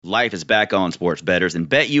Life is back on, sports bettors, and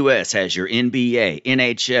BetUS has your NBA,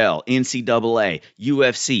 NHL, NCAA,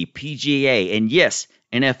 UFC, PGA, and yes,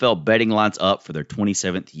 NFL betting lines up for their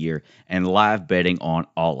 27th year and live betting on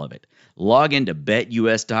all of it. Log into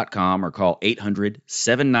betus.com or call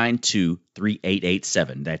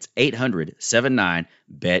 800-792-3887. That's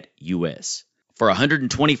 800-79-BET-US. For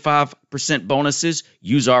 125% bonuses,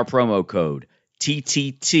 use our promo code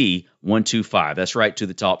TTT125. That's right, to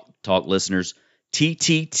the Talk listeners.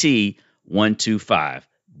 TTT125.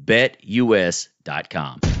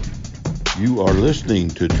 BetUS.com. You are listening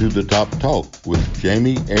to the Top Talk with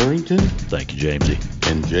Jamie Arrington. Thank you,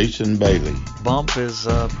 Jamesy. And Jason Bailey. Bump is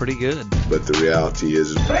pretty good. But the reality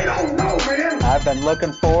is, they don't know, man. I've been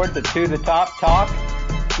looking forward to the Top Talk.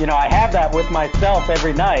 You know, I have that with myself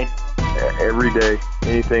every night. Every day,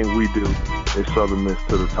 anything we do is Southern Miss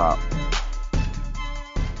to the top.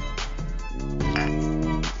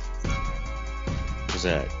 Was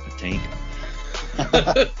that a tank?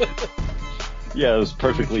 Yeah, it was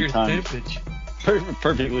perfectly timed.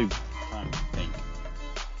 Perfectly timed.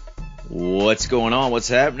 What's going on? What's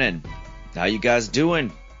happening? How you guys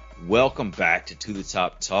doing? Welcome back to the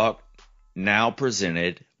Top Talk, now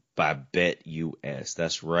presented by BetUS.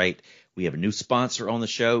 That's right. We have a new sponsor on the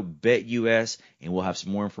show, BetUS, and we'll have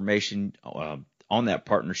some more information on that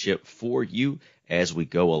partnership for you as we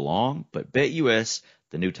go along. But BetUS,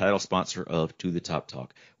 the new title sponsor of To the Top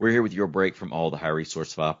Talk. We're here with your break from all the high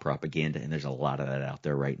resource file propaganda, and there's a lot of that out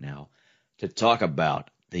there right now, to talk about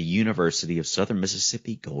the University of Southern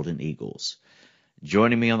Mississippi Golden Eagles.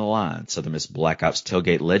 Joining me on the line, Southern Miss Black Ops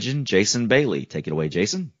tailgate legend, Jason Bailey. Take it away,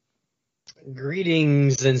 Jason.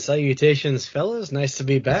 Greetings and salutations, fellas. Nice to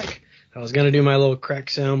be back. I was going to do my little crack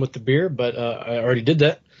sound with the beer, but I already did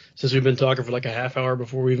that since we've been talking for like a half hour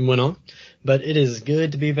before we even went on. But it is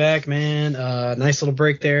good to be back, man. Nice little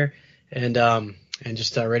break there, and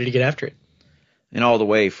just ready to get after it. And all the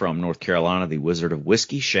way from North Carolina, the Wizard of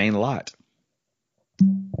Whiskey, Shane Lott.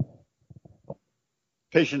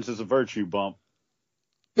 Patience is a virtue, Bump.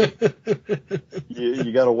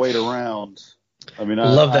 you got to wait around. I mean, I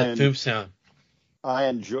love that poop sound. I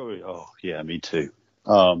enjoy. Oh yeah, me too.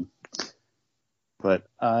 But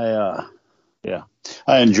I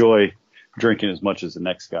enjoy drinking as much as the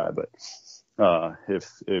next guy. But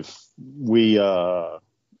if we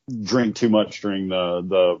drink too much during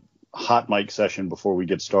the hot mic session before we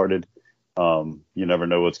get started, you never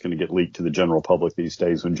know what's going to get leaked to the general public these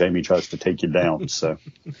days when Jamie tries to take you down. So,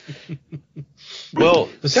 well,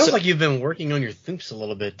 it sounds like you've been working on your thumps a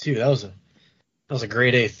little bit too. That was a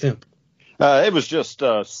grade A thump. It was just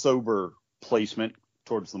sober placement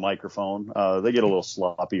towards the microphone. They get a little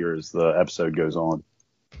sloppier as the episode goes on.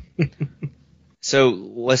 So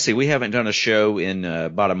let's see. We haven't done a show in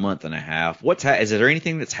about a month and a half. Is there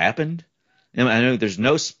anything that's happened? I know there's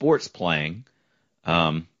no sports playing.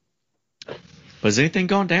 But has anything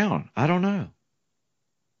gone down? I don't know.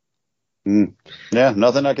 Yeah,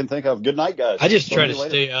 nothing I can think of. Good night, guys. I just try to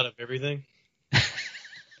stay out of everything.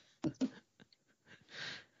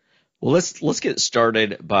 Well, let's get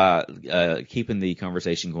started by keeping the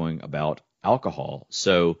conversation going about alcohol.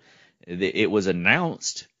 So it was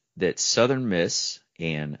announced that Southern Miss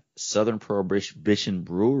and Southern Prohibition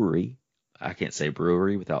Brewery, I can't say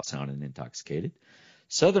brewery without sounding intoxicated,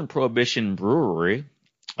 Southern Prohibition Brewery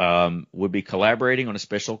would be collaborating on a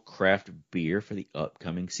special craft beer for the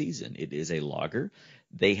upcoming season. It is a lager.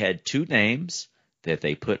 They had two names that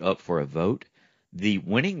they put up for a vote. The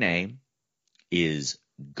winning name is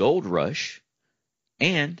Gold Rush,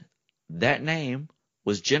 and that name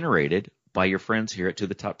was generated by your friends here at To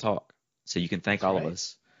the Top Talk. So you can thank all of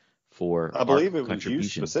us for I believe it was you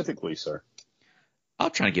contributions. specifically, sir.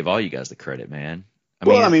 I'm trying to give all you guys the credit, man.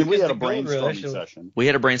 We had a brainstorming session. We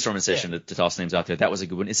had a brainstorming session to toss names out there. That was a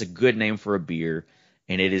good one. It's a good name for a beer,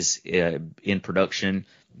 and it is in production.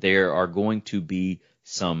 There are going to be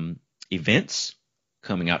some events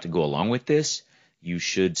coming out to go along with this. You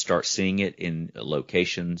should start seeing it in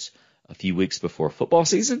locations a few weeks before football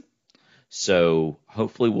season. So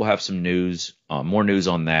hopefully we'll have some news, more news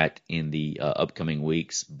on that in the upcoming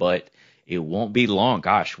weeks. But it won't be long.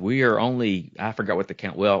 Gosh, we are only, I forgot what the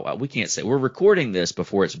count. Well, we can't say. We're recording this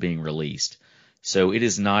before it's being released. So it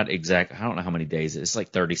is not exact. I don't know how many days. It's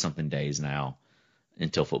like 30-something days now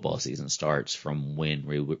until football season starts from when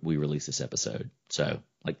we release this episode. So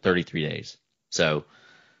like 33 days. So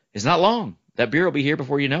it's not long. That beer will be here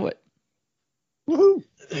before you know it. Woohoo!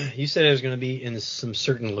 You said it was going to be in some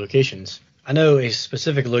certain locations. I know a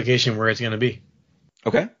specific location where it's going to be.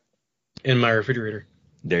 Okay. In my refrigerator.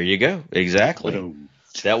 There you go. Exactly.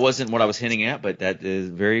 That wasn't what I was hinting at, but that is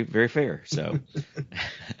very, very fair. So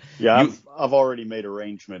Yeah, I've already made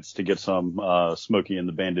arrangements to get some Smokey and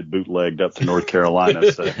the Bandit bootlegged up to North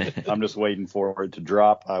Carolina. So I'm just waiting for it to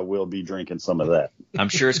drop. I will be drinking some of that. I'm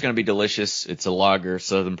sure it's going to be delicious. It's a lager.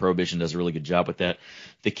 Southern Prohibition does a really good job with that.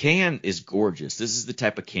 The can is gorgeous. This is the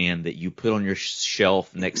type of can that you put on your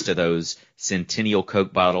shelf next to those Centennial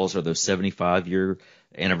Coke bottles or those 75-year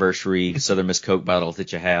anniversary Southern Miss Coke bottles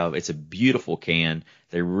that you have. It's a beautiful can.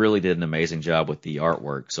 They really did an amazing job with the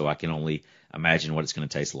artwork, so I can only imagine what it's going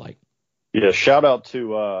to taste like. Yeah, shout out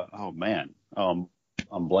to I'm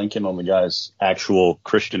blanking on the guy's actual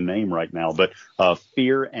Christian name right now, but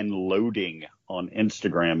Fear and Loading on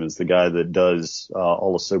Instagram is the guy that does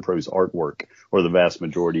all of SoPro's artwork, or the vast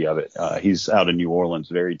majority of it. He's out in New Orleans,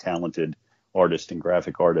 very talented artist and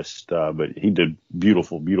graphic artist, but he did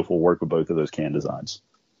beautiful work with both of those can designs.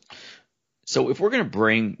 So if we're going to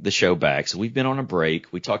bring the show back, so we've been on a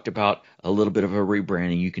break. We talked about a little bit of a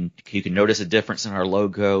rebranding. You can notice a difference in our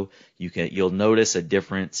logo. You'll notice a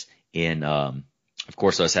difference in, of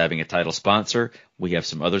course, us having a title sponsor. We have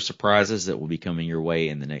some other surprises that will be coming your way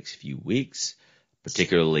in the next few weeks,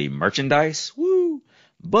 particularly merchandise. Woo!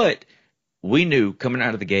 But we knew coming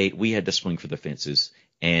out of the gate we had to swing for the fences,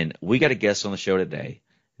 and we got a guest on the show today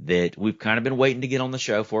that we've kind of been waiting to get on the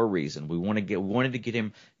show for a reason. We wanted to get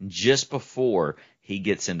him just before he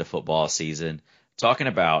gets into football season, talking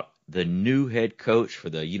about the new head coach for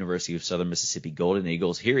the University of Southern Mississippi Golden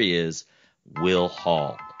Eagles. Here he is, Will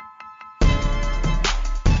Hall.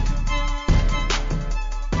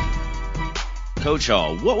 Coach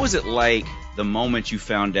Hall, what was it like the moment you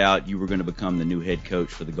found out you were going to become the new head coach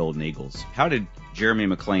for the Golden Eagles? How did Jeremy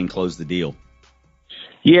McClain close the deal?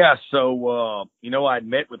 Yeah, so, I'd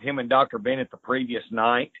met with him and Dr. Bennett the previous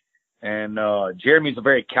night, and Jeremy's a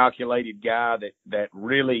very calculated guy that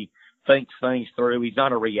really thinks things through. He's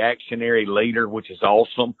not a reactionary leader, which is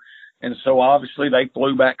awesome. And so obviously they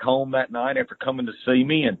flew back home that night after coming to see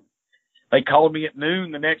me, and they called me at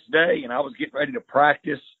noon the next day, and I was getting ready to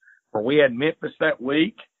practice, for we had Memphis that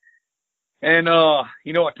week. And, I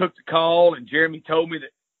took the call, and Jeremy told me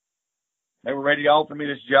that they were ready to offer me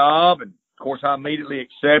this job, and of course, I immediately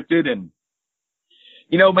accepted, and,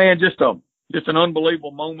 man, just an unbelievable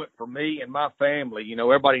moment for me and my family.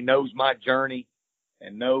 Everybody knows my journey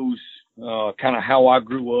and knows kind of how I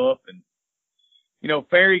grew up. And,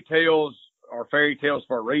 fairy tales are fairy tales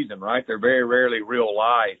for a reason, right? They're very rarely real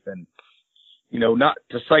life. And, not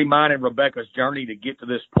to say mine and Rebecca's journey to get to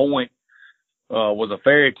this point was a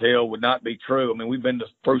fairy tale would not be true. I mean, we've been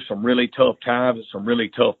through some really tough times and some really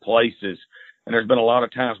tough places. And there's been a lot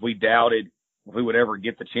of times we doubted if we would ever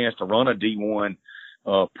get the chance to run a D1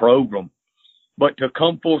 program. But to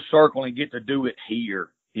come full circle and get to do it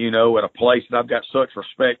here, at a place that I've got such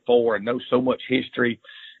respect for and know so much history,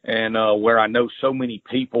 and where I know so many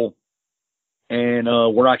people, and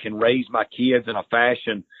where I can raise my kids in a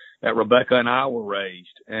fashion that Rebecca and I were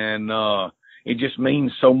raised. And it just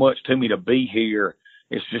means so much to me to be here.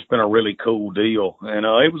 It's just been a really cool deal. And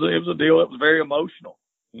it was a deal that was very emotional.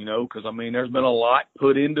 Because, there's been a lot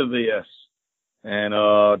put into this. And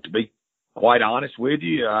to be quite honest with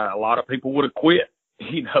you, a lot of people would have quit,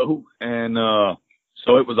 and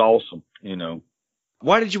so it was awesome,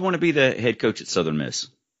 Why did you want to be the head coach at Southern Miss?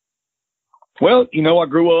 Well, I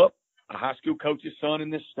grew up a high school coach's son in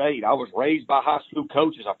this state. I was raised by high school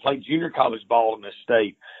coaches. I played junior college ball in this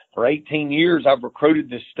state. For 18 years, I've recruited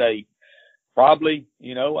this state. Probably,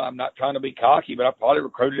 I'm not trying to be cocky, but I probably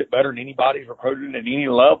recruited it better than anybody's recruited it at any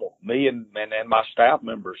level, me and my staff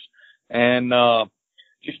members. And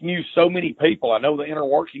just knew so many people. I know the inner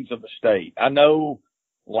workings of the state. I know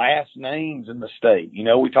last names in the state.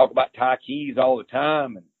 We talk about Ty Keys all the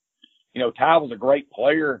time. And, Ty was a great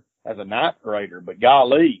player as a ninth grader, but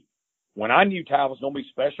golly, when I knew Ty was going to be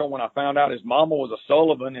special, when I found out his mama was a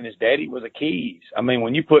Sullivan and his daddy was a Keys.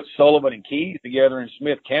 When you put Sullivan and Keys together in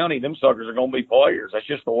Smith County, them suckers are going to be players. That's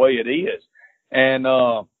just the way it is. And,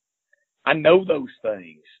 I know those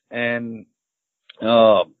things. And,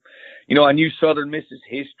 I knew Southern Miss's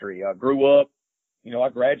history. I grew up, I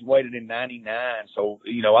graduated in 99. So,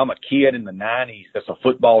 I'm a kid in the 90s that's a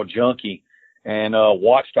football junkie, and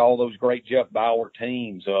watched all those great Jeff Bauer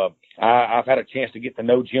teams. I've had a chance to get to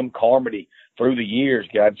know Jim Carmody through the years.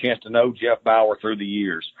 Got a chance to know Jeff Bauer through the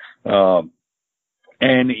years. And,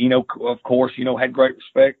 of course, had great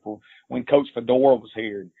respect for when Coach Fedora was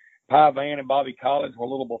here. Pie Van and Bobby Collins were a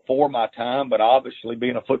little before my time, but obviously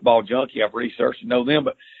being a football junkie, I've researched and know them.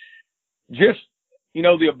 But just,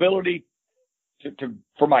 the ability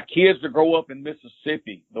for my kids to grow up in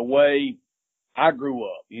Mississippi the way I grew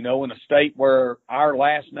up, in a state where our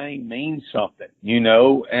last name means something,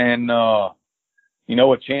 and,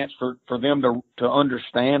 a chance for them to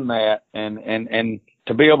understand that and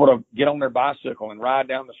to be able to get on their bicycle and ride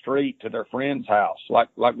down the street to their friend's house like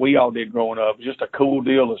we all did growing up. It was just a cool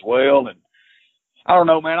deal as well. And I don't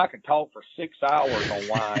know, man, I could talk for 6 hours on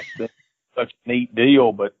why it's been such a neat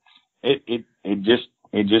deal, but it just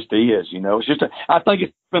is, It's just I think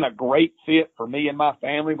it's been a great fit for me and my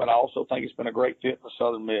family, but I also think it's been a great fit for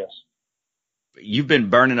Southern Miss. You've been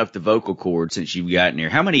burning up the vocal cord since you've gotten here.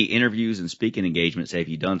 How many interviews and speaking engagements have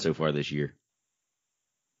you done so far this year?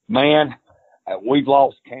 Man, we've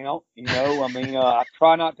lost count. I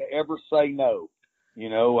try not to ever say no.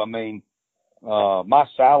 My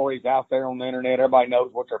salary's out there on the internet. Everybody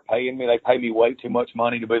knows what they're paying me. They pay me way too much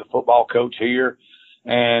money to be the football coach here.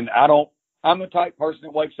 And I'm the type of person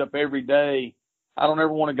that wakes up every day. I don't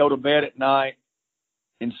ever want to go to bed at night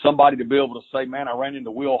and somebody to be able to say, man, I ran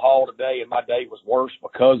into Will Hall today and my day was worse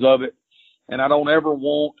because of it. And I don't ever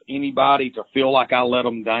want anybody to feel like I let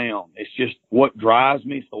them down. It's just what drives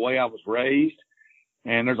me. It's the way I was raised.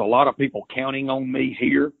 And there's a lot of people counting on me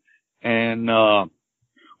here. And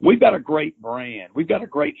we've got a great brand. We've got a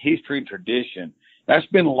great history and tradition. That's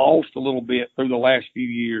been lost a little bit through the last few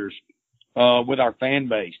years with our fan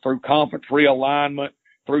base, through conference realignment,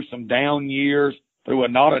 through some down years, through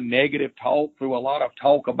not a negative talk, through a lot of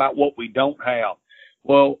talk about what we don't have.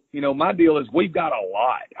 Well, my deal is we've got a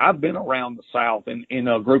lot. I've been around the South in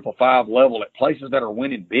a group of 5 level at places that are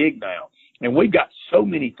winning big now. And we've got so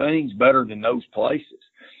many things better than those places.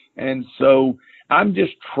 And so I'm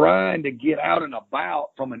just trying to get out and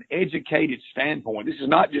about from an educated standpoint. This is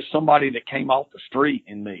not just somebody that came off the street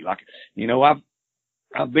in me. Like,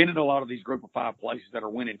 I've been in a lot of these group of 5 places that are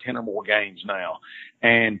winning 10 or more games now.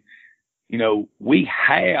 And, we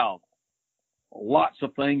have lots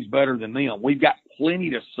of things better than them. We've got plenty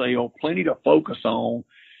to sell, plenty to focus on,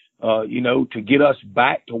 to get us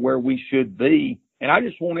back to where we should be. And I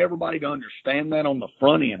just want everybody to understand that on the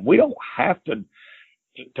front end. We don't have to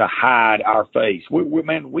hide our face.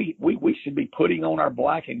 We should be putting on our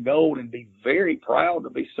black and gold and be very proud to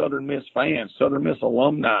be Southern Miss fans, Southern Miss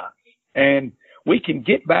alumni. And we can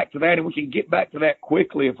get back to that, and we can get back to that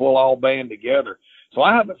quickly if we'll all band together. So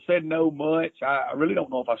I haven't said no much. I really don't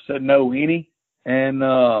know if I've said no any. And,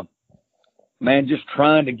 just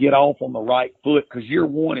trying to get off on the right foot, because year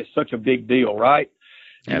one is such a big deal, right?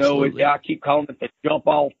 Absolutely. I keep calling it the jump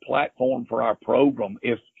off platform for our program.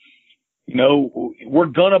 If, we're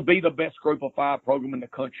going to be the best group of 5 program in the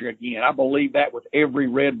country again. I believe that with every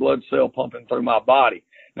red blood cell pumping through my body.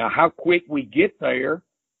 Now, how quick we get there,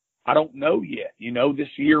 I don't know yet.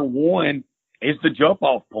 This year one is the jump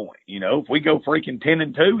off point. If we go freaking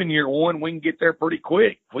 10-2 in year one, we can get there pretty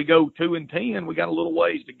quick. If we go 2-10, we got a little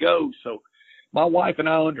ways to go. So my wife and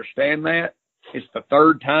I understand that. It's the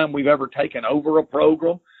 3rd time we've ever taken over a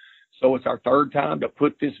program. So it's our 3rd time to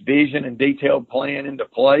put this vision and detailed plan into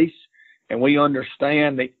place. And we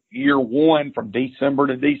understand that year one from December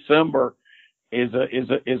to December is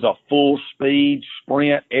a full speed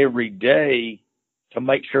sprint every day to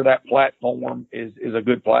make sure that platform is a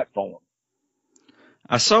good platform.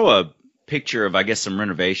 I saw a picture of, I guess, some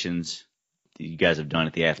renovations that you guys have done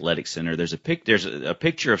at the athletic center. There's a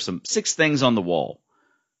picture of some 6 things on the wall: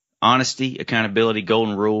 honesty, accountability,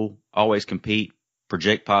 golden rule, always compete,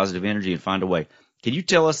 project positive energy, and find a way. Can you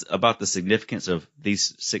tell us about the significance of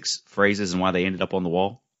these 6 phrases and why they ended up on the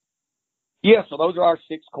wall? Yeah, so those are our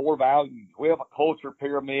 6 core values. We have a culture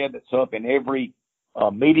pyramid that's up in every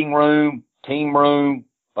meeting room, team room,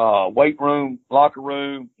 weight room, locker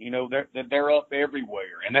room. They're up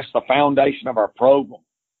everywhere, and that's the foundation of our program.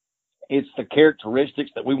 It's the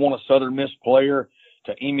characteristics that we want a Southern Miss player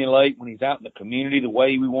to emulate when he's out in the community, the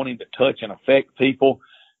way we want him to touch and affect people.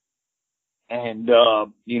 And,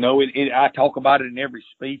 I talk about it in every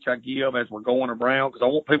speech I give as we're going around, because I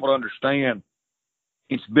want people to understand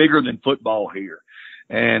it's bigger than football here.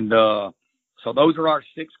 And so those are our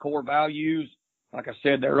 6 core values. Like I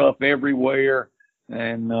said, they're up everywhere.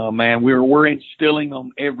 And, we're instilling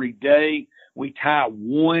them every day. We tie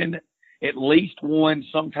at least one,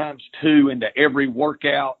 sometimes 2 into every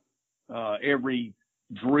workout, every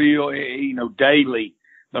drill, daily.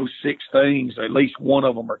 Those 6 things, at least one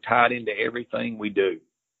of them are tied into everything we do.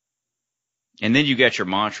 And then you got your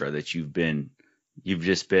mantra that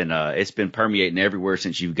it's been permeating everywhere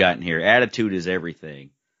since you've gotten here. Attitude is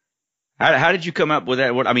everything. How did you come up with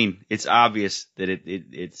that? It's obvious that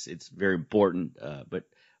it's very important, but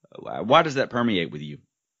why does that permeate with you?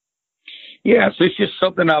 Yeah, so it's just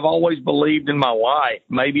something I've always believed in my life.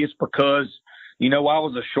 Maybe it's because, I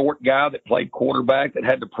was a short guy that played quarterback that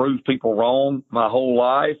had to prove people wrong my whole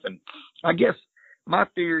life. And I guess my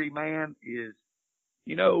theory, man, is,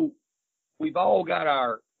 we've all got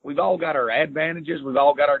our advantages, we've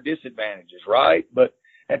all got our disadvantages, right? But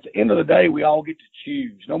at the end of the day, we all get to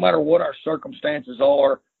choose. No matter what our circumstances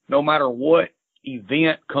are, no matter what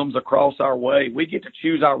event comes across our way, we get to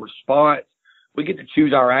choose our response. We get to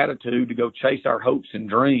choose our attitude to go chase our hopes and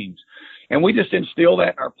dreams. And we just instill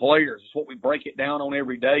that in our players. It's what we break it down on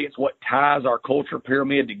every day. It's what ties our culture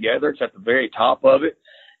pyramid together. It's at the very top of it.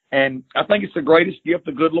 And I think it's the greatest gift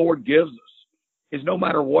the good Lord gives us, is no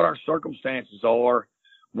matter what our circumstances are,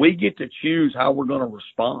 we get to choose how we're going to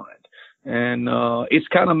respond. And it's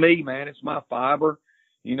kind of me, man. It's my fiber.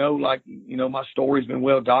 My story's been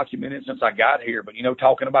well documented since I got here. But,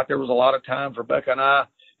 talking about there was a lot of times Rebecca and I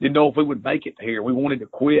didn't know if we would make it here. We wanted to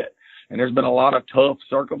quit. And there's been a lot of tough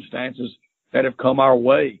circumstances that have come our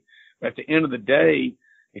way. But at the end of the day,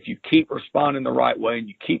 if you keep responding the right way and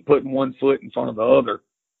you keep putting one foot in front of the other,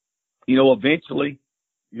 eventually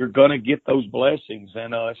you're going to get those blessings.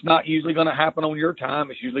 And it's not usually going to happen on your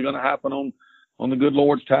time. It's usually going to happen on the good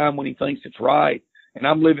Lord's time when he thinks it's right. And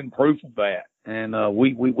I'm living proof of that. And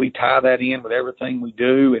we tie that in with everything we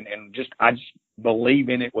do. And I just believe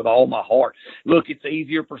in it with all my heart. Look, it's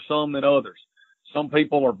easier for some than others. Some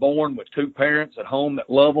people are born with two parents at home that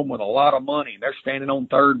love them with a lot of money. They're standing on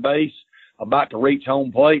third base about to reach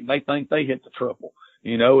home plate, and they think they hit the triple,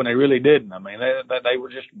 and they really didn't. I mean, they were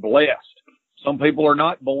just blessed. Some people are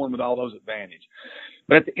not born with all those advantages.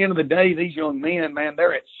 But at the end of the day, these young men, man,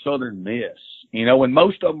 they're at Southern Miss, and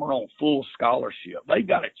most of them are on full scholarship. They've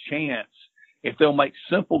got a chance, if they'll make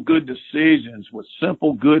simple, good decisions with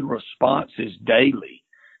simple, good responses daily,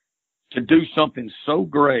 to do something so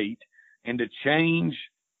great and to change,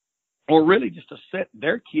 or really just to set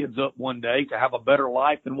their kids up one day to have a better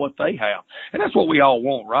life than what they have. And that's what we all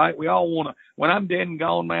want, right? We all want to, when I'm dead and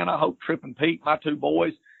gone, man, I hope Trip and Pete, my two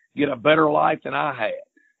boys, get a better life than I had.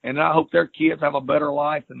 And I hope their kids have a better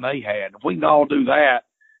life than they had. If we can all do that,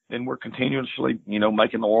 then we're continuously,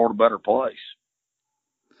 making the world a better place.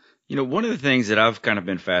 One of the things that I've kind of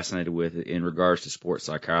been fascinated with in regards to sports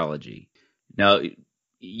psychology. Now,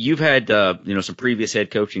 you've had, some previous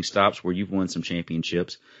head coaching stops where you've won some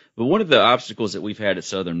championships. But one of the obstacles that we've had at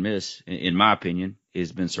Southern Miss, in my opinion,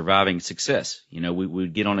 has been surviving success. We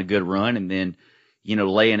would get on a good run and then,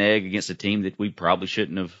 lay an egg against a team that we probably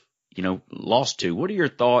shouldn't have, lost to. What are your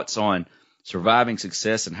thoughts on surviving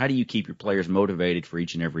success, and how do you keep your players motivated for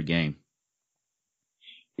each and every game?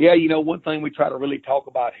 Yeah, one thing we try to really talk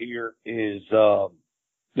about here is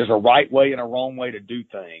there's a right way and a wrong way to do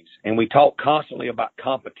things. And we talk constantly about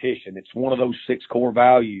competition. It's one of those 6 core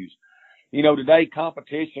values. Today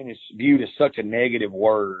competition is viewed as such a negative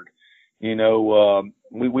word. We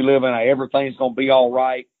live in everything's going to be all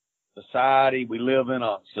right society. We live in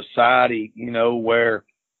a society, where,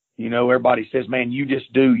 everybody says, man, you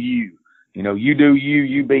just do you. You do you,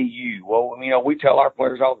 you be you. Well, we tell our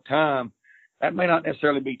players all the time, that may not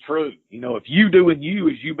necessarily be true. If you doing you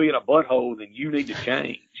is you being a butthole, then you need to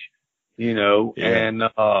change, Yeah. And,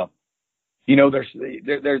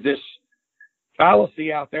 there's this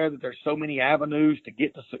fallacy out there that there's so many avenues to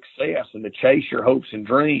get to success and to chase your hopes and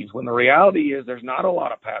dreams, when the reality is there's not a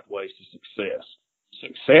lot of pathways to success.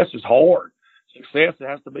 Success is hard. Success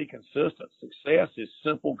has to be consistent. Success is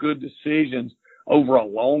simple, good decisions over a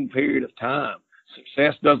long period of time.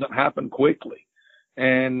 Success doesn't happen quickly.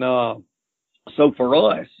 And, so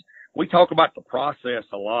for us, we talk about the process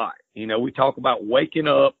a lot. We talk about waking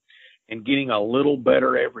up and getting a little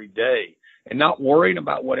better every day and not worrying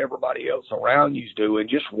about what everybody else around you's doing.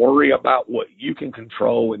 Just worry about what you can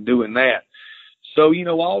control and doing that. So,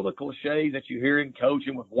 all the cliches that you hear in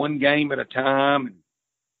coaching with one game at a time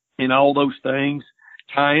and all those things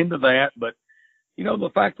tie into that. But,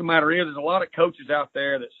 the fact of the matter is, there's a lot of coaches out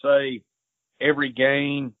there that say every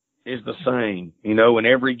game is the same, and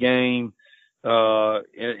every game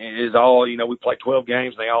is all, we play 12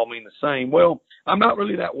 games, they all mean the same. Well, I'm not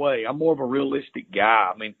really that way. I'm more of a realistic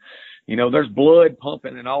guy. I mean, there's blood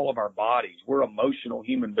pumping in all of our bodies. We're emotional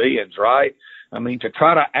human beings, right? I mean, to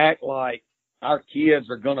try to act like our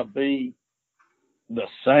kids are going to be the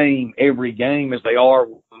same every game as they are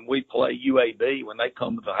when we play UAB, when they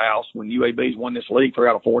come to the house, when UAB's won this league 3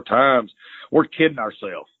 out of 4 times, we're kidding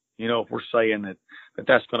ourselves, if we're saying that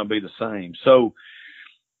that's going to be the same. So,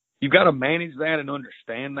 you've got to manage that and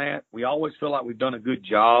understand that. We always feel like we've done a good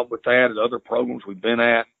job with that at other programs we've been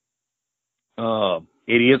at.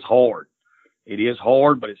 It is hard. It is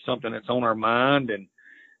hard, but it's something that's on our mind,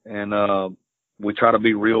 and we try to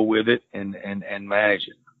be real with it and manage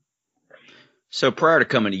it. So prior to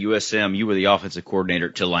coming to USM, you were the offensive coordinator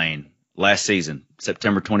at Tulane last season,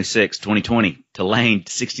 September 26, 2020. Tulane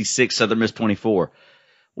 66, Southern Miss 24.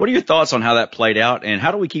 What are your thoughts on how that played out, and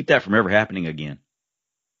how do we keep that from ever happening again?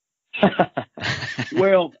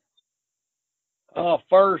 Well,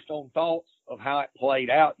 first on thoughts of how it played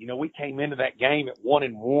out, we came into that game at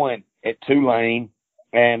 1-1 at Tulane,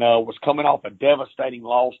 and was coming off a devastating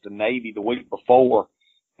loss to Navy the week before,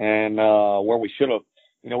 and where we should have,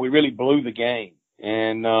 we really blew the game,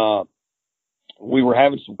 and we were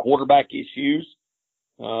having some quarterback issues,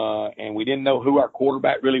 and we didn't know who our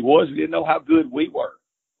quarterback really was. We didn't know how good we were.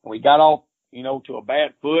 And we got off, to a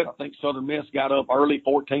bad foot. I think Southern Miss got up early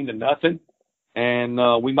 14-0.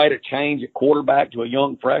 And we made a change at quarterback to a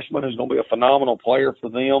young freshman who's going to be a phenomenal player for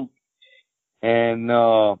them. And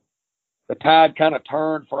the tide kind of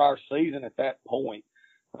turned for our season at that point.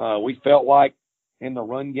 We felt like in the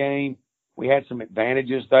run game we had some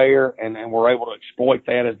advantages there, and were able to exploit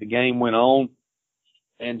that as the game went on.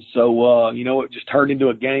 And so, it just turned into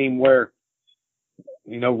a game where,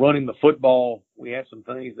 running the football, we had some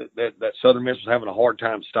things that Southern Miss was having a hard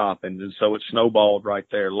time stopping. And so it snowballed right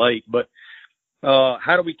there late. But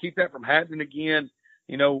how do we keep that from happening again?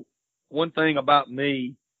 One thing about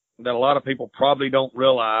me that a lot of people probably don't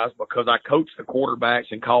realize, because I coach the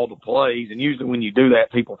quarterbacks and call the plays, and usually when you do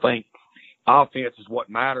that, people think offense is what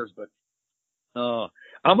matters. But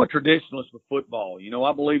I'm a traditionalist with football.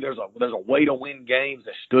 I believe there's a way to win games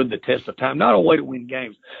that stood the test of time. Not a way to win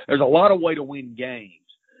games. There's a lot of way to win games.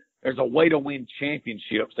 There's a way to win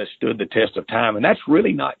championships that stood the test of time, and that's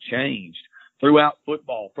really not changed throughout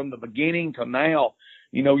football from the beginning to now.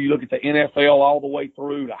 You look at the NFL all the way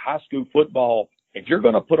through to high school football. If you're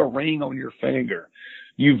going to put a ring on your finger,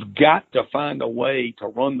 you've got to find a way to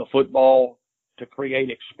run the football, to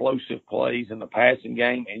create explosive plays in the passing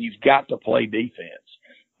game, and you've got to play defense.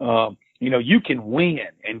 You can win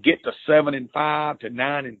and get to 7-5 to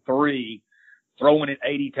 9-3, throwing it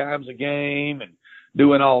 80 times a game and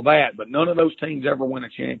doing all that, but none of those teams ever win a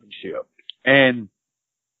championship. And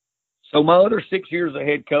so my other 6 years as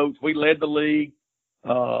head coach, we led the league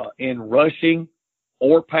in rushing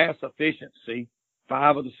or pass efficiency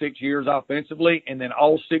 5 of the 6 years offensively, and then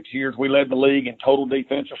all 6 years we led the league in total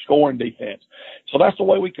defense or scoring defense. So that's the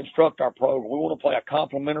way we construct our program. We want to play a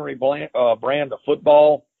complementary brand of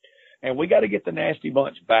football, and we got to get the nasty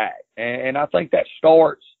bunch back. And I think that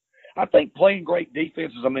starts – I think playing great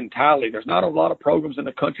defense is a mentality. There's not a lot of programs in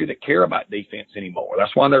the country that care about defense anymore.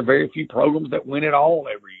 That's why there are very few programs that win it all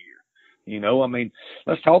every year.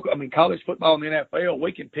 Let's talk – college football and the NFL,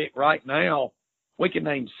 we can pick right now. We can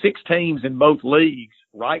name 6 teams in both leagues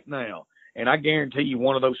right now, and I guarantee you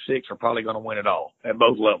one of those 6 are probably going to win it all at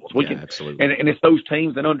both levels. Absolutely. And it's those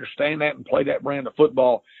teams that understand that and play that brand of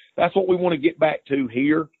football. That's what we want to get back to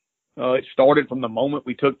here. It started from the moment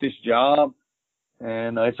we took this job,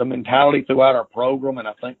 and it's a mentality throughout our program, and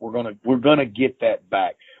I think we're gonna get that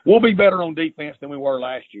back. We'll be better on defense than we were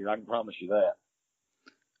last year. I can promise you that.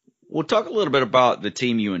 We'll talk a little bit about the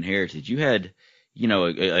team you inherited. You had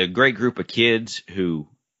a great group of kids who,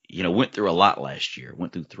 went through a lot last year,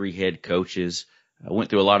 went through 3 head coaches, went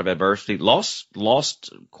through a lot of adversity, lost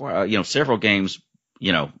several games,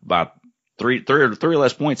 by three or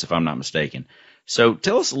less points, if I'm not mistaken. So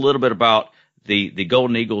tell us a little bit about the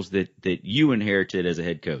Golden Eagles that you inherited as a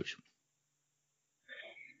head coach.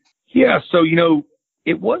 Yeah. So,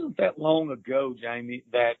 it wasn't that long ago, Jamie,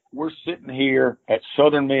 that we're sitting here at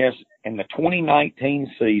Southern Miss in the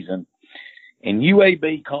 2019 season, and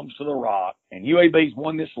UAB comes to the Rock, and UAB's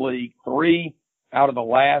won this league 3 out of the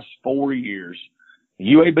last 4 years.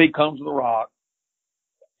 UAB comes to the Rock,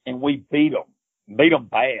 and we beat them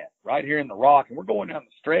bad right here in the Rock, and we're going down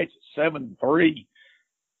the stretch at 7-3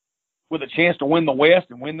 with a chance to win the West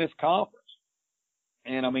and win this conference.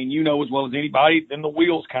 And, as well as anybody, then the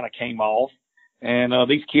wheels kind of came off, and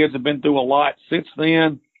these kids have been through a lot since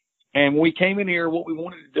then. And when we came in here, what we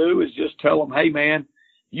wanted to do is just tell them, hey, man,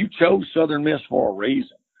 you chose Southern Miss for a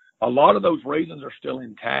reason. A lot of those reasons are still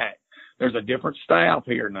intact. There's a different staff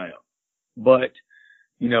here now. But,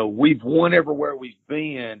 we've won everywhere we've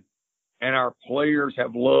been, and our players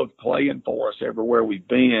have loved playing for us everywhere we've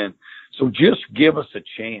been. So just give us a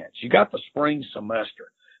chance. You got the spring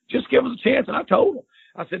semester. Just give us a chance. And I told them,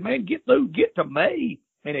 I said, man, get to May.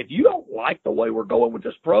 And if you don't like the way we're going with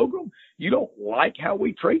this program, you don't like how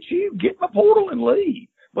we treat you, get in the portal and leave.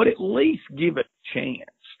 But at least give it a chance.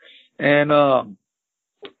 And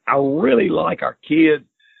I really like our kids.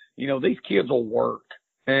 These kids will work.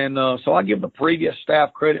 And so I give the previous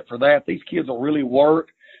staff credit for that. These kids will really work.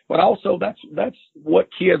 But also that's what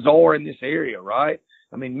kids are in this area, right?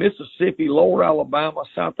 Mississippi, Lower Alabama,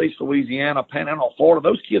 Southeast Louisiana, Panhandle, Florida,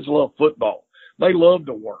 those kids love football. They love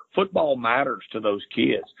to work. Football matters to those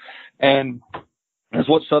kids. And That's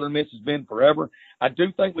what Southern Miss has been forever. I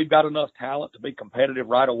do think we've got enough talent to be competitive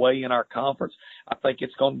right away in our conference. I think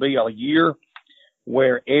it's going to be a year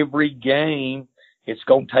where every game, it's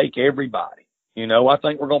going to take everybody. You know, I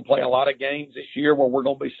think we're going to play a lot of games this year where we're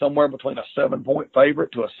going to be somewhere between a 7-point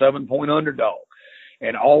favorite to a 7-point underdog.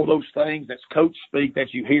 And all those things that's coach speak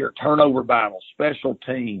that you hear, turnover battles, special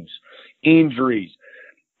teams, injuries,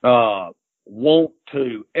 want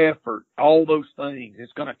to, effort, all those things.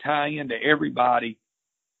 It's going to tie into everybody.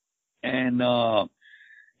 And,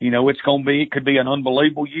 you know, it could be an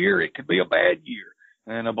unbelievable year. It could be a bad year.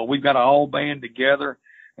 And, but we've got to all band together.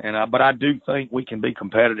 And, but I do think we can be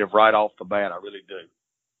competitive right off the bat. I really do.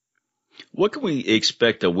 What can we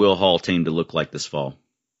expect a Will Hall team to look like this fall?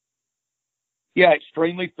 Yeah,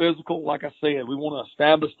 extremely physical. Like I said, we want to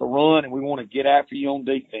establish the run and we want to get after you on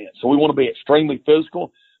defense. So we want to be extremely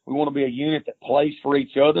physical. We want to be a unit that plays for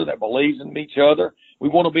each other, that believes in each other. We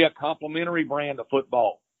want to be a complementary brand of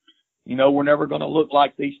football. You know, we're never going to look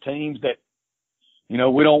like these teams that, you know,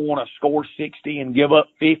 we don't want to score 60 and give up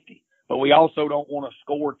 50, but we also don't want to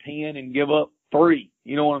score 10 and give up 3.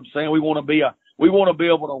 You know what I'm saying? We want to be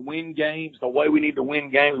able to win games the way we need to win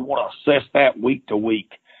games. We want to assess that week to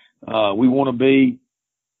week. We want to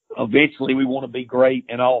be great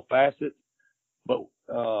in all facets, but,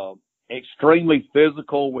 extremely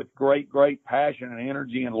physical with great passion and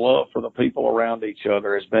energy and love for the people around each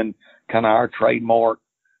other has been kind of our trademark,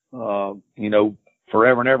 you know,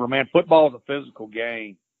 forever and ever. Man, football is a physical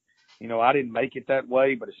game. You know, I didn't make it that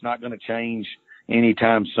way, but it's not going to change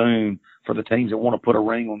anytime soon for the teams that want to put a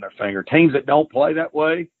ring on their finger. Teams that don't play that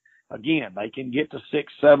way, again, they can get to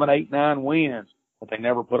 6, 7, 8, 9 wins, but they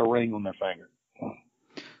never put a ring on their finger.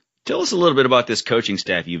 Tell us a little bit about this coaching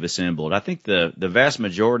staff you've assembled. I think the vast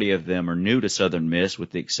majority of them are new to Southern Miss,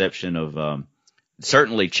 with the exception of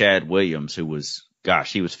certainly Chad Williams, who was,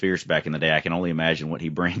 he was fierce back in the day. I can only imagine what he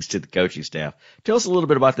brings to the coaching staff. Tell us a little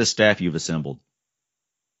bit about this staff you've assembled.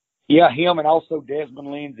 Yeah, him and also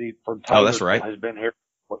Desmond Lindsay from Tyler. Oh, that's right. Has been here.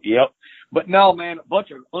 Yep. But no, man, a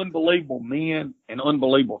bunch of unbelievable men and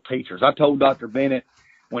unbelievable teachers. I told Dr. Bennett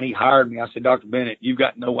when he hired me, I said, Dr. Bennett, you've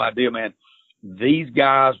got no idea, man. These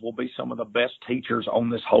guys will be some of the best teachers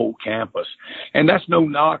on this whole campus. And that's no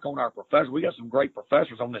knock on our professors. We got some great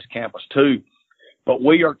professors on this campus too, but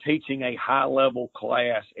we are teaching a high level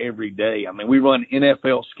class every day. I mean, we run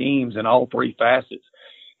NFL schemes in all 3 facets.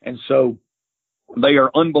 And so they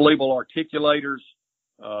are unbelievable articulators,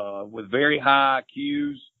 with very high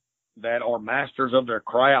IQs that are masters of their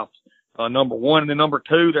craft. Number one. And then number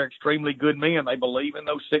 2, they're extremely good men. They believe in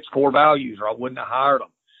those 6 core values or I wouldn't have hired them.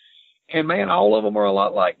 And, man, all of them are a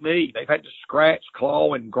lot like me. They've had to scratch,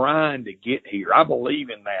 claw, and grind to get here. I believe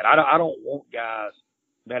in that. I don't want guys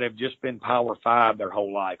that have just been Power 5 their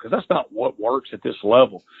whole life, because that's not what works at this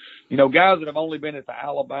level. You know, guys that have only been at the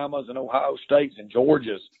Alabamas and Ohio States and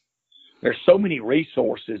Georgias, there's so many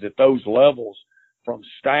resources at those levels from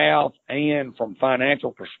staff and from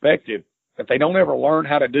financial perspective that they don't ever learn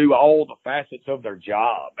how to do all the facets of their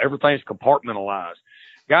job. Everything's compartmentalized.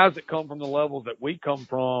 Guys that come from the levels that we come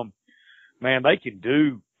from, man, they can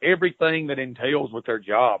do everything that entails with their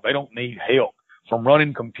job. They don't need help, from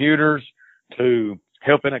running computers to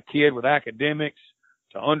helping a kid with academics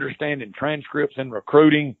to understanding transcripts and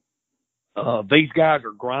recruiting. These guys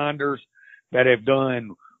are grinders that have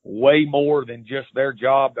done way more than just their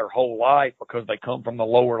job their whole life because they come from the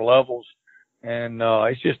lower levels. And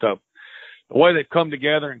it's just the way they've come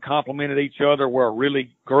together and complemented each other. We're a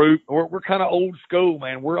really group. We're kind of old school,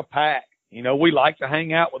 man. We're a pack. You know, we like to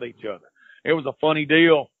hang out with each other. It was a funny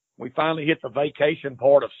deal. We finally hit the vacation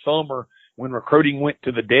part of summer when recruiting went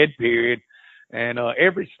to the dead period. And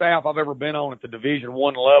every staff I've ever been on at the Division I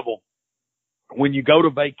level, when you go to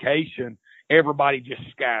vacation, everybody just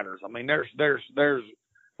scatters. I mean, there's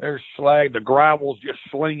slag, the gravel's just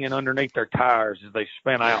slinging underneath their tires as they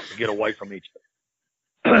spin out to get away from each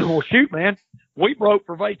other. Well, shoot, man, we broke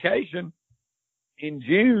for vacation in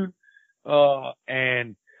June,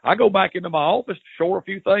 and I go back into my office to shore a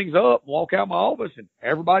few things up, walk out my office, and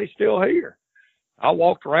everybody's still here. I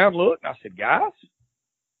walked around, looked, and I said, guys,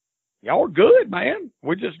 y'all are good, man.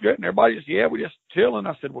 We're just good. And everybody just, yeah, we're just chilling.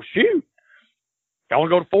 I said, well, shoot, y'all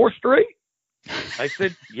want to go to 4th Street? They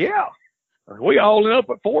said, yeah. We all ended up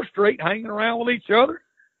at 4th Street hanging around with each other,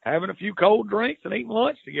 having a few cold drinks and eating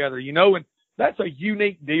lunch together, you know, and that's a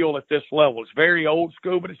unique deal at this level. It's very old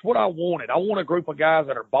school, but it's what I wanted. I want a group of guys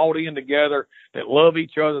that are bought in together, that love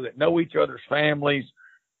each other, that know each other's families,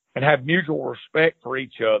 and have mutual respect for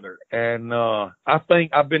each other. And I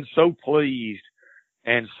think I've been so pleased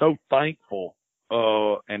and so thankful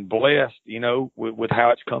and blessed, you know, with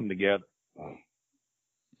how it's come together.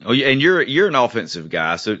 Oh, yeah, and you're an offensive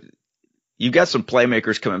guy, so you've got some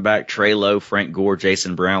playmakers coming back: Trey Lowe, Frank Gore,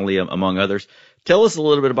 Jason Brownlee, among others. Tell us a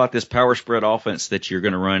little bit about this power spread offense that you're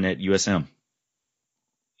going to run at USM.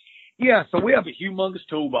 Yeah, so we have a humongous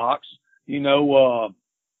toolbox. You know,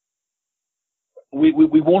 we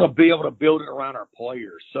want to be able to build it around our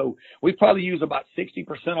players. So we probably use about 60%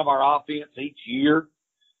 of our offense each year,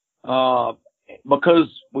 because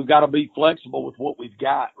we've got to be flexible with what we've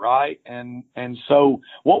got, right? And so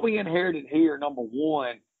what we inherited here, number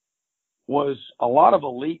one, was a lot of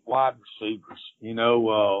elite wide receivers. You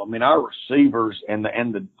know, I mean, our receivers and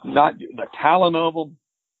the talent of them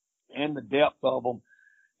and the depth of them,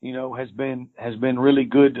 you know, has been really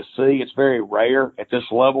good to see. It's very rare at this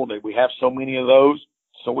level that we have so many of those.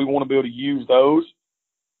 So we want to be able to use those.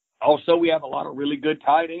 Also, we have a lot of really good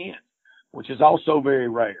tight ends, which is also very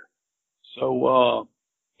rare. So,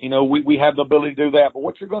 you know, we have the ability to do that. But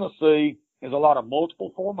what you're going to see is a lot of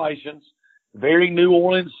multiple formations, very New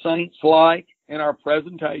Orleans Saints-like in our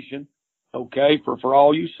presentation. Okay, for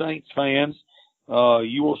all you Saints fans,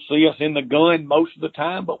 you will see us in the gun most of the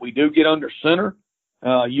time, but we do get under center.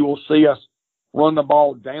 You will see us run the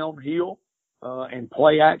ball downhill and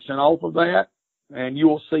play action off of that. And you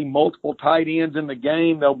will see multiple tight ends in the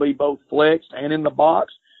game. They'll be both flexed and in the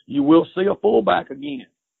box. You will see a fullback again.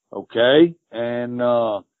 Okay. And,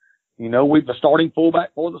 you know, the starting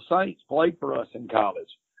fullback for the Saints played for us in college.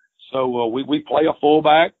 So, we play a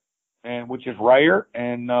fullback, and which is rare.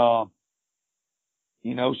 And,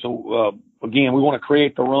 you know, so, again, we want to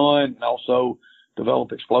create the run and also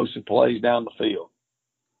develop explosive plays down the field.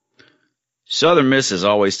 Southern Miss has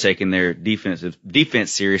always taken their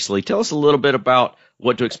defense seriously. Tell us a little bit about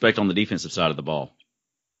what to expect on the defensive side of the ball.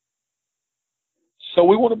 So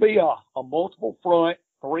we want to be a multiple front,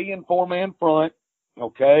 3- and 4-man front.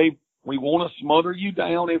 Okay. We want to smother you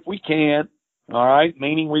down if we can. All right.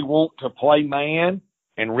 Meaning we want to play man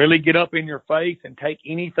and really get up in your face and take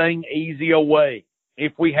anything easy away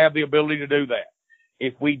if we have the ability to do that.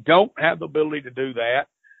 If we don't have the ability to do that,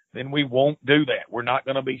 then we won't do that. We're not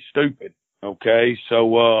going to be stupid. Okay.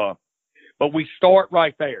 So, but we start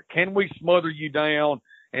right there. Can we smother you down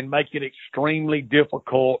and make it extremely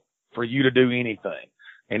difficult for you to do anything?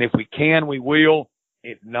 And if we can, we will.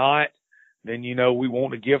 If not, then, you know, we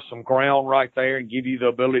want to give some ground right there and give you the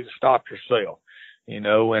ability to stop yourself, you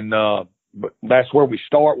know, and, but that's where we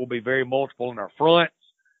start. We'll be very multiple in our fronts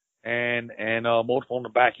and multiple on the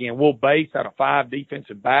back end. We'll base out of 5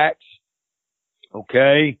 defensive backs.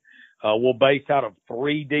 Okay. We'll base out of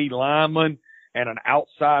 3 D linemen and an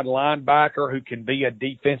outside linebacker who can be a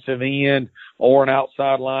defensive end or an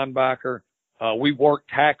outside linebacker. We work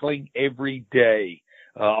tackling every day.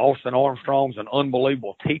 Austin Armstrong's an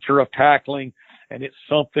unbelievable teacher of tackling, and it's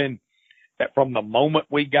something that from the moment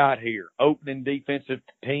we got here, opening defensive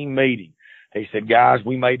team meeting, he said, guys,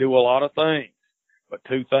 we may do a lot of things, but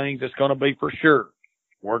 2 things that's going to be for sure.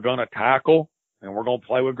 We're going to tackle and we're going to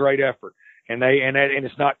play with great effort. And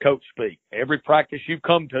it's not coach speak. Every practice you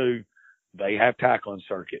come to, they have tackling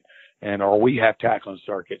circuit or we have tackling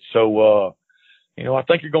circuit. So, you know, I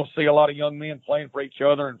think you're going to see a lot of young men playing for each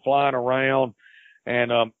other and flying around.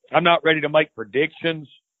 And, I'm not ready to make predictions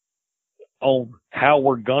on how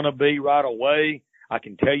we're going to be right away. I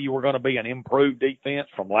can tell you we're going to be an improved defense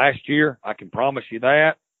from last year. I can promise you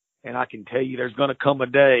that. And I can tell you there's going to come a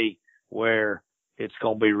day where it's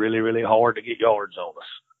going to be really, really hard to get yards on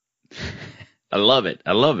us. I love it.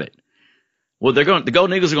 I love it. Well, the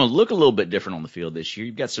Golden Eagles are going to look a little bit different on the field this year.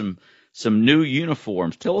 You've got some new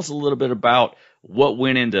uniforms. Tell us a little bit about what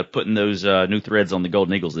went into putting those new threads on the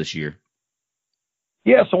Golden Eagles this year.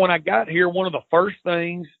 Yeah, so when I got here, one of the first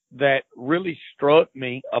things that really struck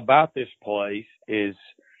me about this place is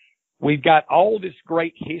we've got all this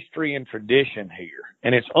great history and tradition here,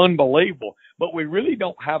 and it's unbelievable, but we really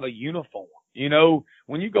don't have a uniform. You know,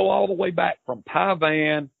 when you go all the way back from Pie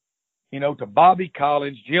Van, you know, to Bobby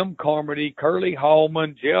Collins, Jim Carmody, Curly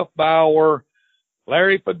Hallman, Jeff Bauer,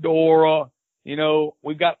 Larry Fedora, you know,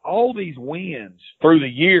 we've got all these wins through the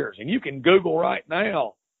years, and you can Google right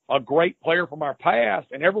now a great player from our past,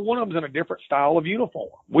 and every one of them's in a different style of uniform.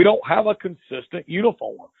 We don't have a consistent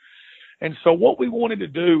uniform. And so what we wanted to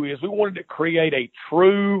do is we wanted to create a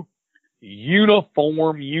true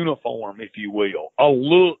uniform, if you will, a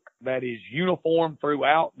look that is uniform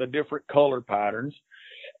throughout the different color patterns.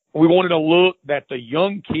 We wanted a look that the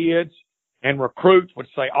young kids and recruits would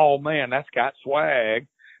say, oh man, that's got swag.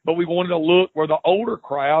 But we wanted a look where the older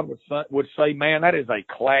crowd would say, man, that is a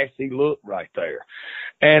classy look right there.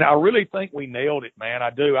 And I really think we nailed it, man. I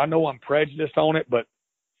do. I know I'm prejudiced on it, but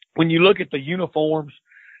when you look at the uniforms,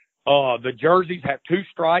 The jerseys have 2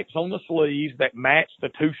 stripes on the sleeves that match the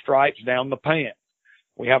 2 stripes down the pants.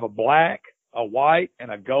 We have a black, a white,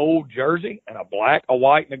 and a gold jersey, and a black, a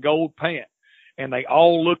white, and a gold pant. And they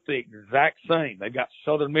all look the exact same. They've got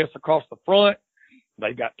Southern Miss across the front.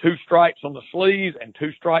 They've got 2 stripes on the sleeves and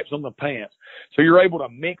 2 stripes on the pants. So you're able to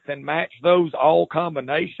mix and match those all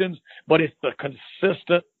combinations, but it's the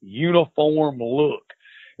consistent uniform look.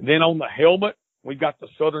 And then on the helmet, we've got the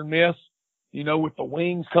Southern Miss, you know, with the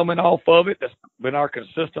wings coming off of it. That's been our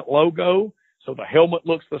consistent logo. So the helmet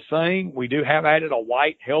looks the same. We do have added a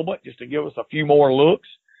white helmet just to give us a few more looks.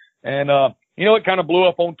 And, you know, it kind of blew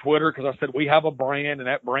up on Twitter because I said we have a brand, and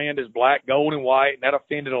that brand is black, gold, and white, and that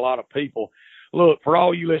offended a lot of people. Look, for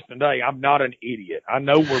all you listening today, I'm not an idiot. I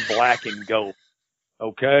know we're black and gold,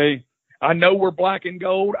 okay? I know we're black and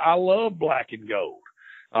gold. I love black and gold,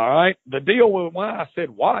 all right? The deal with why I said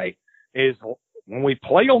white is when we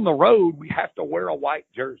play on the road, we have to wear a white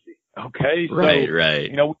jersey, okay? Right, so, right.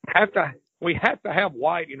 You know, we have to have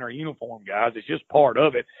white in our uniform, guys. It's just part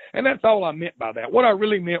of it, and that's all I meant by that. What I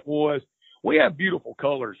really meant was we have beautiful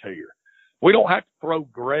colors here. We don't have to throw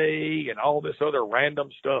gray and all this other random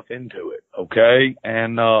stuff into it, okay?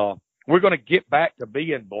 And we're going to get back to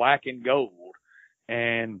being black and gold,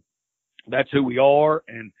 and that's who we are.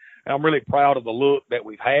 And I'm really proud of the look that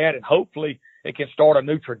we've had, and hopefully it can start a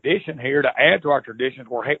new tradition here to add to our traditions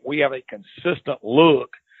where we have a consistent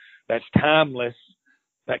look that's timeless,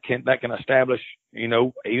 that can establish, you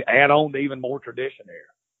know, add on to even more tradition here.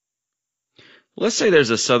 Let's say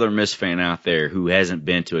there's a Southern Miss fan out there who hasn't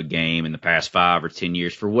been to a game in the past 5 or 10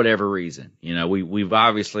 years for whatever reason. You know, we've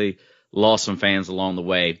obviously lost some fans along the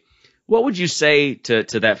way. What would you say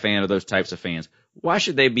to that fan or those types of fans? Why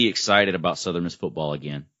should they be excited about Southern Miss football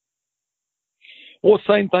again? Well,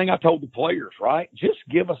 same thing I told the players, right? Just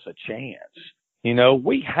give us a chance. You know,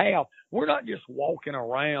 we're not just walking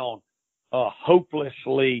around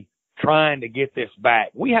hopelessly trying to get this back.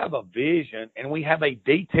 We have a vision, and we have a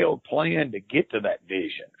detailed plan to get to that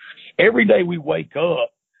vision. Every day we wake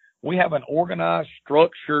up, we have an organized,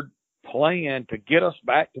 structured plan to get us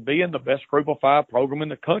back to being the best Group of 5 program in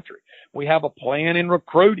the country. We have a plan in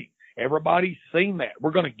recruiting. Everybody's seen that.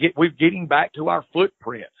 We're getting back to our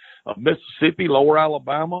footprint of Mississippi, Lower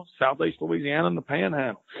Alabama, Southeast Louisiana, and the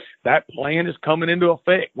Panhandle. That plan is coming into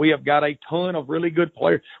effect. We have got a ton of really good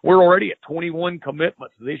players. We're already at 21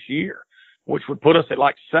 commitments this year, which would put us at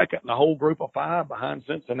like second in the whole Group of 5 behind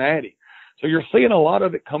Cincinnati. So you're seeing a lot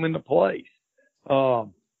of it come into place. I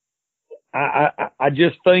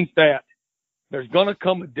just think that there's going to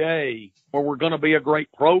come a day where we're going to be a great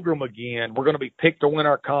program again. We're going to be picked to win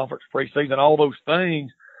our conference preseason, all those things.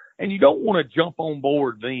 And you don't want to jump on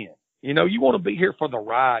board then. You know, you want to be here for the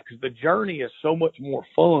ride because the journey is so much more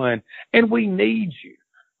fun, and we need you.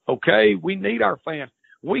 Okay? We need our fans.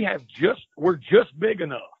 We're just big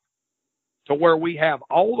enough to where we have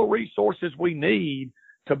all the resources we need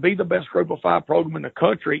to be the best Group of 5 program in the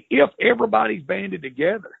country if everybody's banded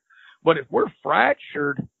together. But if we're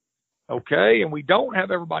fractured, okay, and we don't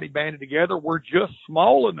have everybody banded together, we're just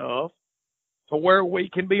small enough to where we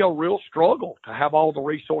can be a real struggle to have all the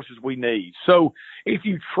resources we need. So if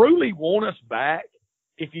you truly want us back,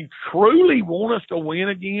 if you truly want us to win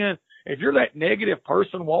again, if you're that negative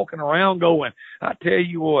person walking around going, I tell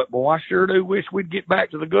you what, boy, I sure do wish we'd get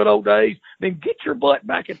back to the good old days, then get your butt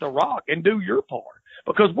back at the Rock and do your part.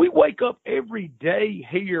 Because we wake up every day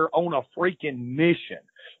here on a freaking mission.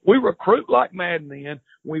 We recruit like madmen.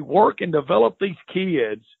 We work and develop these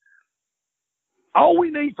kids. All we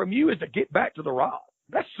need from you is to get back to the Rock.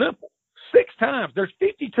 That's simple. 6 times. There's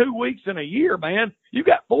 52 weeks in a year, man. You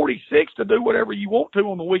got 46 to do whatever you want to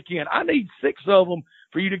on the weekend. I need 6 of them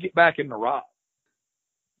for you to get back in the Rock.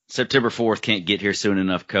 September 4th can't get here soon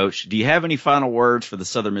enough, Coach. Do you have any final words for the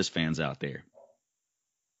Southern Miss fans out there?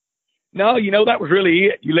 No, you know, that was really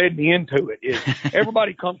it. You led me into it.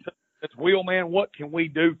 Everybody comes to us, Will, man, what can we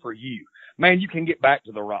do for you? Man, you can get back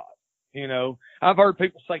to the Rock. You know, I've heard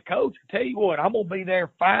people say, Coach, I tell you what, I'm going to be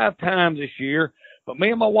there 5 times this year, but me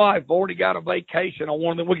and my wife have already got a vacation on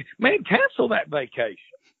one of the weekends. Man, cancel that vacation.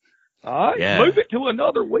 All right? Yeah. Move it to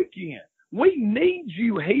another weekend. We need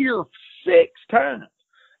you here 6 times.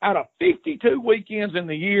 Out of 52 weekends in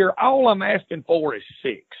the year, all I'm asking for is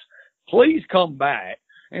 6. Please come back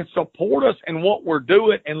and support us in what we're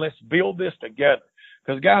doing, and let's build this together.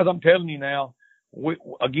 Because, guys, I'm telling you now, we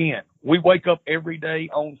wake up every day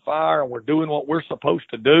on fire, and we're doing what we're supposed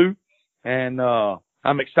to do. And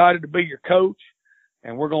I'm excited to be your coach,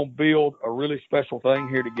 and we're going to build a really special thing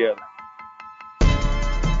here together.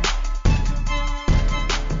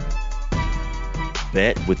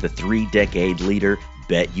 Bet with the 3-decade leader,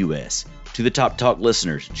 BetUS. To the Top Talk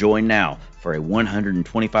listeners, join now for a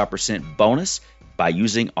 125% bonus by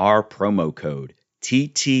using our promo code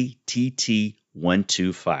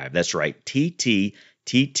TTTT125. That's right,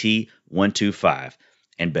 TTTT125.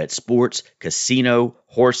 And bet sports, casino,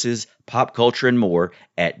 horses, pop culture, and more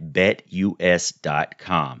at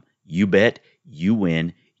BetUS.com. You bet, you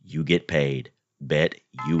win, you get paid.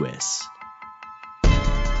 BetUS.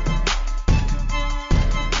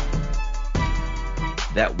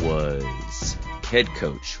 That was head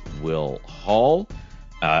coach Will Hall,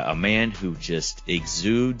 a man who just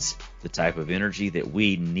exudes the type of energy that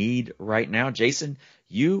we need right now. Jason,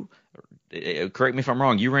 you, correct me if I'm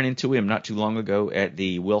wrong, you ran into him not too long ago at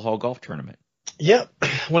the Will Hall golf tournament. Yep.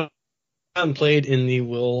 When I played in the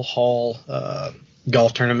Will Hall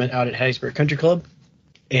golf tournament out at Hattiesburg Country Club.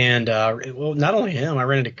 And, well, not only him, I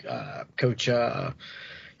ran into Coach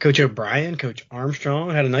O'Brien, Coach Armstrong.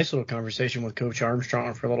 I had a nice little conversation with Coach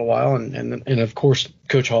Armstrong for a little while, and of course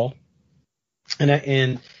Coach Hall.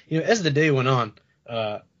 And you know, as the day went on,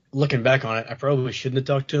 looking back on it, I probably shouldn't have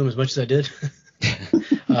talked to him as much as I did.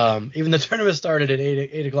 Even the tournament started at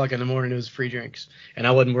 8 o'clock in the morning. It was free drinks, and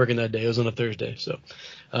I wasn't working that day. It was on a Thursday, so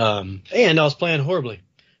and I was playing horribly.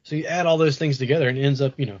 So you add all those things together, and it ends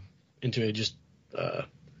up, you know, into just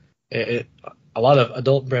a lot of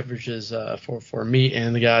adult beverages for me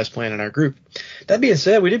and the guys playing in our group. That being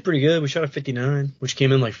said, we did pretty good. We shot a 59, which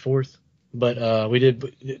came in like fourth. But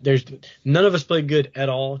there's none of us played good at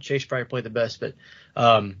all. Chase probably played the best, but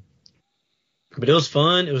it was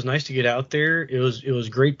fun. It was nice to get out there. It was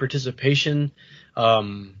great participation.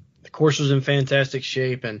 The course was in fantastic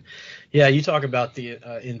shape, and yeah, you talk about the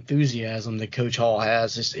enthusiasm that Coach Hall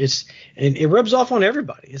has. And it rubs off on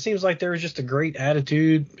everybody. It seems like there was just a great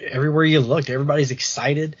attitude everywhere you looked. Everybody's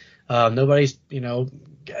excited. Nobody's, you know,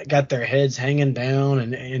 got their heads hanging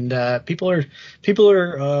down, and people are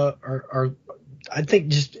I think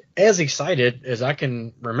just as excited as I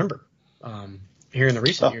can remember here in the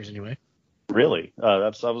recent years anyway. Really? I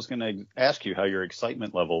was going to ask you how your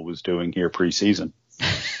excitement level was doing here preseason.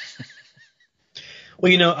 Well,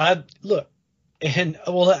 you know, I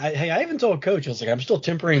even told Coach, I was like, I'm still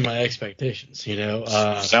tempering my expectations, you know.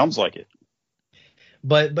 Sounds like it.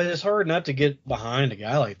 But it's hard not to get behind a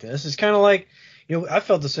guy like this. It's kind of like, you know, I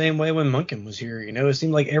felt the same way when Monken was here. You know, it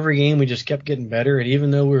seemed like every game we just kept getting better, and even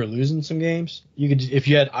though we were losing some games, you could, if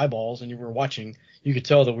you had eyeballs and you were watching, you could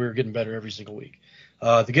tell that we were getting better every single week.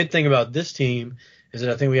 The good thing about this team is that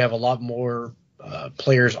I think we have a lot more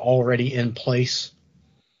players already in place,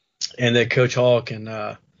 and that Coach Hall can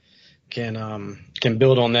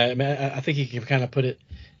build on that. I mean, I think he can kind of put it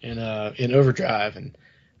in overdrive, and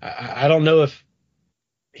I don't know if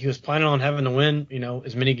he was planning on having to win, you know,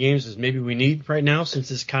 as many games as maybe we need right now since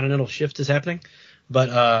this continental shift is happening.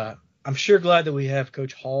 But I'm sure glad that we have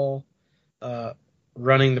Coach Hall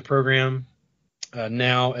running the program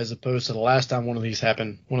now, as opposed to the last time one of these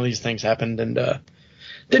things happened and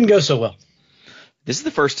didn't go so well. This is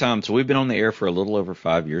the first time, so we've been on the air for a little over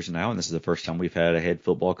 5 years now, and this is the first time we've had a head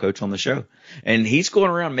football coach on the show. And he's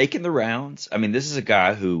going around making the rounds. I mean, this is a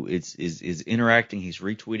guy who is interacting. He's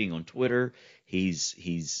retweeting on Twitter. He's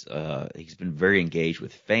been very engaged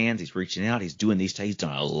with fans. He's reaching out. He's doing these. He's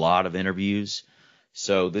done a lot of interviews.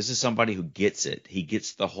 So this is somebody who gets it. He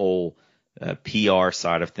gets the whole PR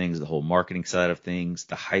side of things, the whole marketing side of things,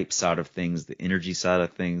 the hype side of things, the energy side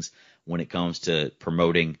of things when it comes to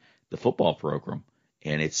promoting the football program.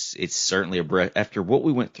 And it's certainly a breath after what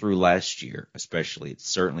we went through last year, especially. It's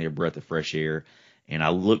certainly a breath of fresh air, and I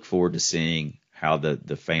look forward to seeing how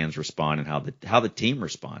the fans respond and how the team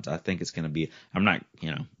responds. I think it's going to be. I'm not, you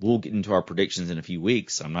know, we'll get into our predictions in a few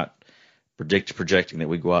weeks. I'm not projecting that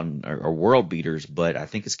we go out and are world beaters, but I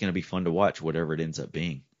think it's going to be fun to watch whatever it ends up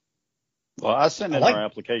being. Well, I sent in our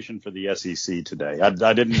application for the SEC today. I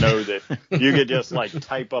didn't know that you could just like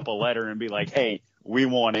type up a letter and be like, hey, we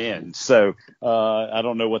want in. So I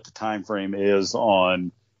don't know what the time frame is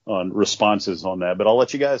on responses on that, but I'll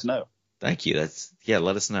let you guys know. Thank you.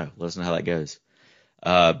 Let us know. Let us know how that goes.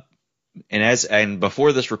 And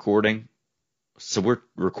before this recording, so we're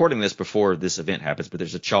recording this before this event happens, but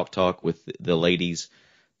there's a chalk talk with the ladies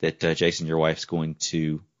that Jason, your wife's going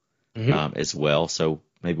to as well. So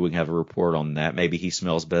maybe we can have a report on that. Maybe he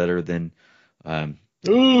smells better than one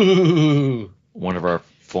of our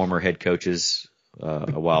former head coaches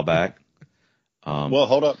a while back. Well,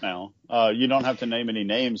 hold up now. You don't have to name any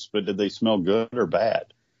names, but did they smell good or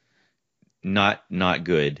bad? Not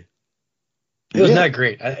good. It was not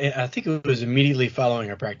great. I think it was immediately following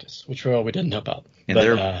our practice, which we didn't know about. And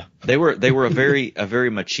but, they were a very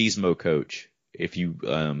machismo coach. If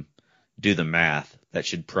you do the math, that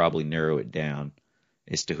should probably narrow it down.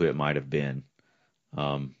 as to who it might have been.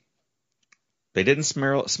 They didn't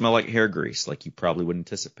smell like hair grease like you probably would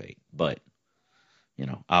anticipate, but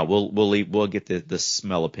we'll get the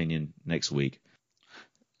smell opinion next week.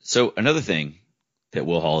 So another thing that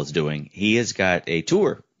Will Hall is doing, he has got a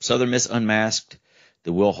tour, Southern Miss Unmasked,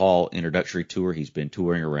 the Will Hall introductory tour. He's been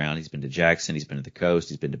touring around. He's been to Jackson. He's been to the coast.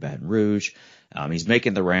 He's been to Baton Rouge. He's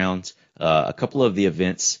making the rounds. A couple of the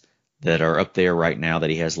events that are up there right now that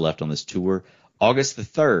he has left on this tour. August the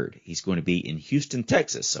 3rd, he's going to be in Houston,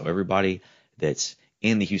 Texas. So everybody that's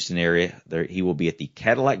in the Houston area, he will be at the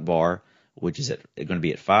Cadillac Bar, which is going to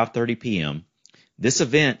be at 5:30 p.m. This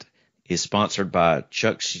event is sponsored by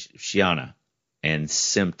Chuck Shiana and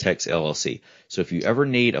Simtex LLC. So if you ever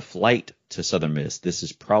need a flight to Southern Miss, this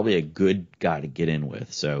is probably a good guy to get in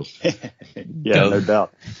with. So yeah, no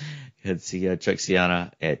doubt. Let's see Chuck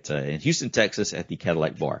Shiana in Houston, Texas at the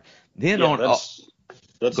Cadillac Bar. Then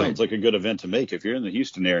that sounds like a good event to make. If you're in the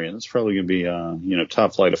Houston area, that's probably going to be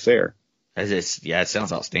top flight affair. It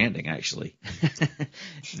sounds outstanding actually.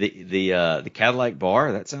 the Cadillac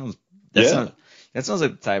Bar, that sounds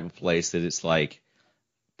like the type of place that it's like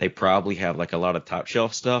they probably have like a lot of top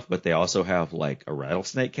shelf stuff, but they also have like a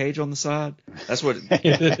rattlesnake cage on the side. That's what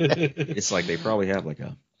it's like. They probably have like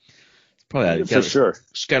sure.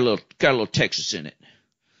 It's got a little Texas in it.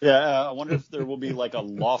 Yeah, I wonder if there will be like a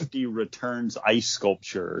Lofty Returns ice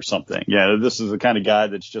sculpture or something. Yeah, this is the kind of guy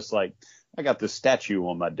that's just like, I got this statue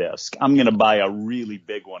on my desk. I'm going to buy a really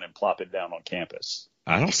big one and plop it down on campus.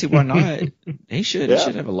 I don't see why not. He should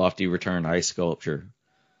have a Lofty Return ice sculpture.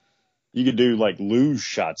 You could do like luge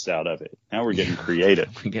shots out of it. Now we're getting creative.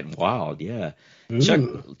 We're getting wild, yeah.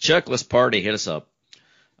 Chuck, let's party. Hit us up.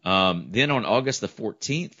 Then on August the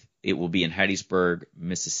 14th, it will be in Hattiesburg,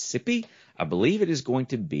 Mississippi. I believe it is going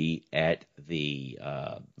to be at the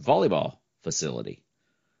volleyball facility.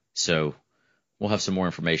 So we'll have some more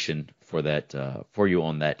information for that for you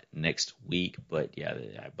on that next week. But yeah,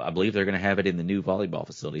 I believe they're going to have it in the new volleyball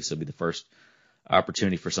facility. So it'll be the first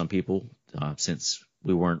opportunity for some people since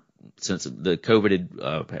the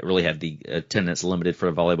COVID had really had the attendance limited for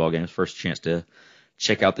the volleyball games. First chance to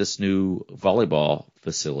check out this new volleyball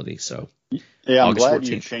facility. So yeah, I'm August glad 14th.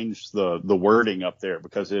 You changed the wording up there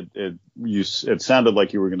because it sounded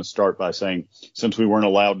like you were going to start by saying since we weren't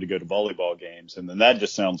allowed to go to volleyball games, and then that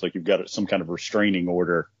just sounds like you've got some kind of restraining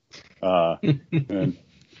order. And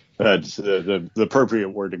that's the appropriate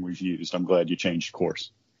wording was used. I'm glad you changed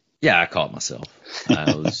course. Yeah, I caught myself.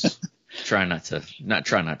 I was trying not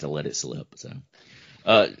to let it slip. So,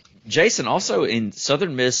 Jason, also in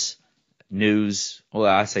Southern Miss news, well,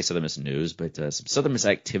 I say Southern Miss news, but some Southern Miss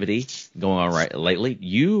activity going on right lately.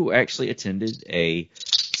 You actually attended a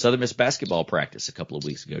Southern Miss basketball practice a couple of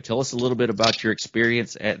weeks ago. Tell us a little bit about your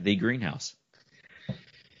experience at the greenhouse.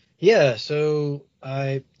 Yeah, so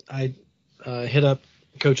I hit up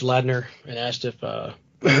Coach Ladner and asked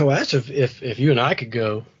if you and I could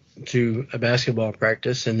go to a basketball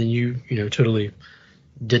practice, and then you totally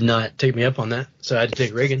did not take me up on that, so I had to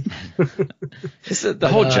take Reagan. It's the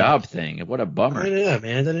whole job thing. What a bummer. I know,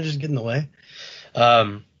 man. Doesn't it just get in the way?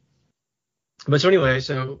 But so anyway,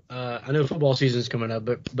 I know football season's coming up,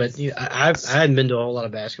 but I hadn't been to a whole lot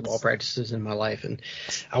of basketball practices in my life, and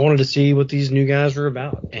I wanted to see what these new guys were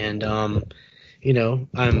about. And I'm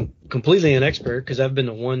completely an expert because I've been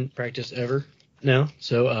to one practice ever now.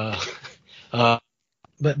 So,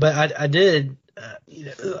 but I did.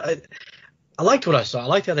 I liked what I saw. I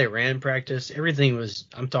liked how they ran practice. Everything was,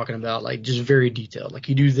 I'm talking about, like, just very detailed. Like,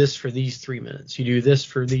 you do this for these 3 minutes. You do this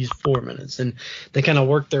for these 4 minutes. And they kind of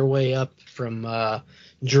worked their way up from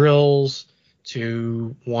drills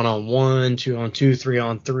to 1-on-1, 2-on-2,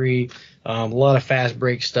 3-on-3. A lot of fast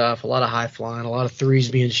break stuff, a lot of high flying, a lot of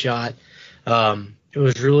threes being shot. It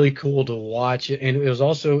was really cool to watch. And it was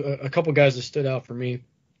also a couple guys that stood out for me.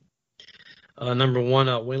 Number one,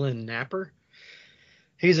 Waylon Napper.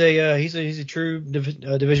 He's a true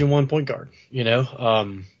Division I point guard.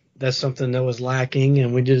 That's something that was lacking,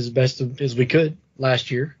 and we did as best as we could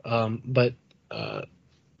last year. But a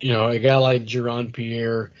guy like Jerron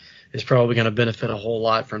Pierre is probably going to benefit a whole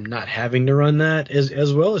lot from not having to run that,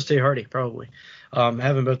 as well as Tay Hardy probably.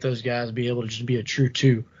 Having both those guys be able to just be a true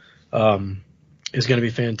two is going to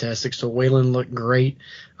be fantastic. So Waylon looked great.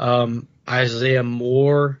 Isaiah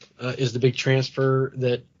Moore is the big transfer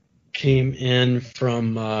that came in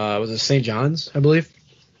from was it St. John's, I believe.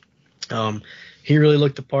 He really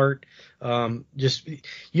looked the part. Just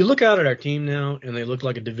you look out at our team now, and they look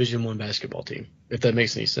like a Division I basketball team, if that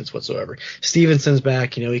makes any sense whatsoever. Stevenson's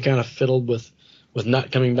back. He kind of fiddled with not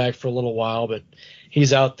coming back for a little while, but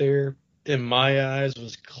he's out there. In my eyes,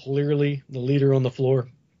 was clearly the leader on the floor.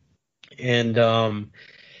 And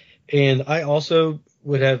I also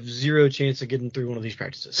would have zero chance of getting through one of these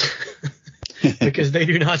practices because they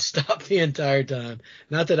do not stop the entire time.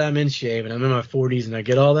 Not that I'm in shape and I'm in my 40s and I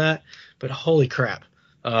get all that, but holy crap.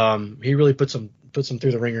 He really puts them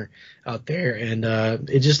through the ringer out there. And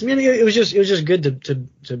it was just good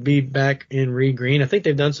to be back in Reed Green. I think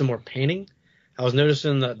they've done some more painting. I was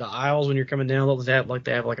noticing the aisles when you're coming down, they have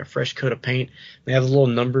like a fresh coat of paint. They have the little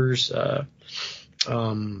numbers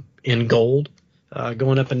in gold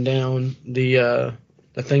going up and down the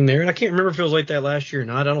thing there. And I can't remember if it was like that last year or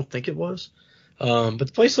not. I don't think it was. But the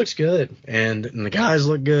place looks good, and the guys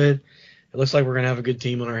look good. It looks like we're gonna have a good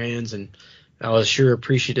team on our hands, and I was sure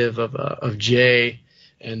appreciative of Jay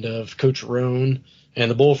and of Coach Roan and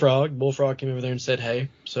the Bullfrog. Bullfrog came over there and said hey.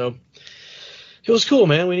 So it was cool,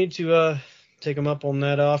 man. We need to take them up on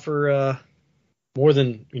that offer more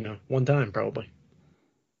than one time probably.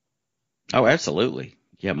 Oh, absolutely.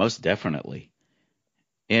 Yeah, most definitely.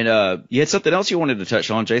 And you had something else you wanted to touch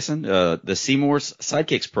on, Jason. The Seymour's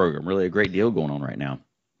Sidekicks program, really a great deal going on right now.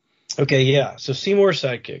 Okay, yeah. So Seymour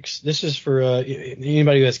Sidekicks. This is for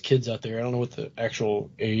anybody who has kids out there. I don't know what the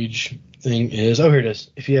actual age thing is. Oh, here it is.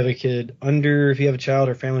 If you have a child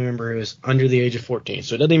or family member who is under the age of 14.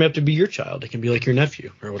 So it doesn't even have to be your child. It can be like your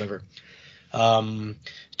nephew or whatever. $25.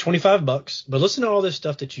 But listen to all this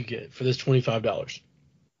stuff that you get for this $25.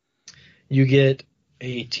 You get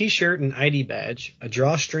a T-shirt and ID badge, a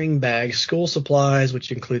drawstring bag, school supplies,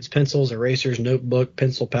 which includes pencils, erasers, notebook,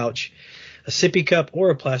 pencil pouch, a sippy cup or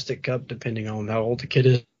a plastic cup, depending on how old the kid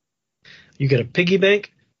is. You get a piggy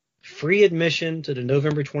bank, free admission to the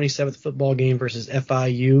November 27th football game versus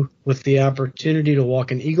FIU with the opportunity to walk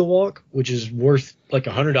an Eagle Walk, which is worth like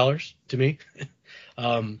 $100 to me.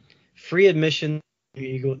 Free admission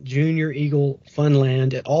Junior Eagle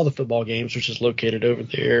Funland at all the football games, which is located over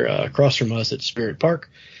there across from us at Spirit Park.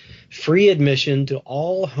 Free admission to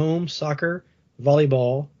all home soccer,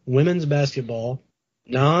 volleyball, women's basketball,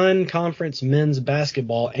 non-conference men's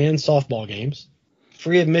basketball and softball games.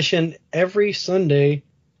 Free admission every Sunday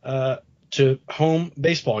to home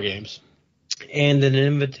baseball games. And an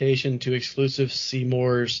invitation to exclusive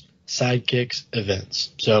Seymour's Sidekicks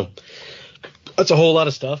events. So that's a whole lot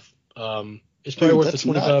of stuff. It's probably worth the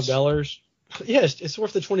 $25. Yes, it's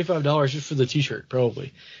worth the $25 just for the T-shirt,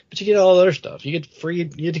 probably. But you get all the other stuff. You get free. You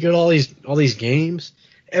get to go to all these games.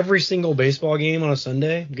 Every single baseball game on a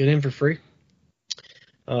Sunday, get in for free.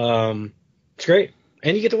 It's great,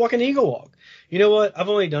 and you get to walk an Eagle Walk. You know what? I've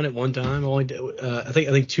only done it one time. I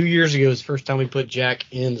think 2 years ago was the first time we put Jack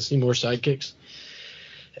in the Seymour Sidekicks.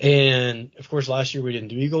 And, of course, last year we didn't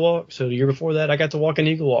do Eagle Walk. So the year before that, I got to walk an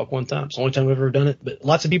Eagle Walk one time. It's the only time I've ever done it. But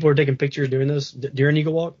lots of people are taking pictures during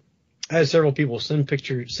Eagle Walk. I had several people send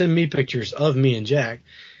me pictures of me and Jack.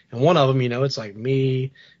 And one of them, it's like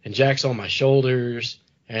me and Jack's on my shoulders.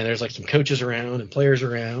 And there's like some coaches around and players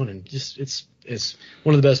around. And just it's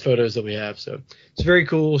one of the best photos that we have. So it's very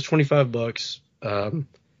cool. It's $25.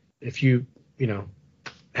 If you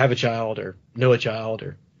have a child or know a child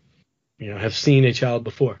or have seen a child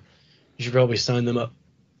before, you should probably sign them up.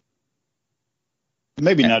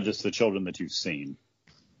 Maybe not just the children that you've seen.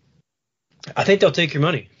 I think they'll take your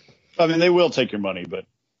money. I mean, they will take your money, but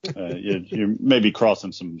you're maybe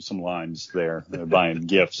crossing some lines there, buying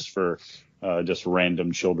gifts for just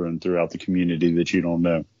random children throughout the community that you don't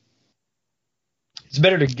know. It's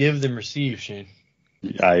better to give than receive, Shane.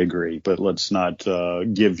 I agree, but let's not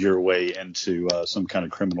give your way into some kind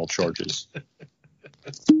of criminal charges.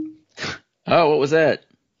 Oh, what was that?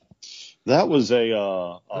 That was a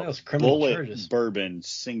Bullet charges. Bourbon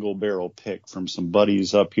single barrel pick from some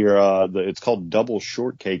buddies up here. It's called Double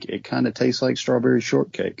Shortcake. It kind of tastes like strawberry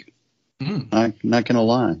shortcake. I'm not going to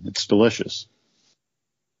lie. It's delicious.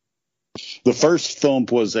 The first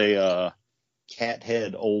thump was a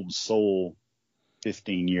Cathead Old Soul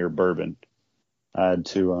 15-year bourbon. I had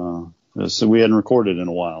to so we hadn't recorded in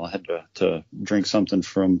a while. I had to drink something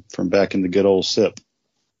from back in the good old sip.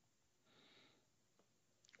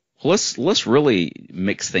 Let's really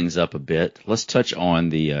mix things up a bit. Let's touch on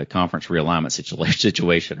the conference realignment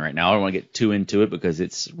situation right now. I don't want to get too into it because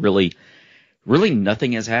it's really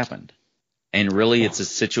nothing has happened, and really it's a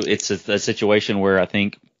situation where I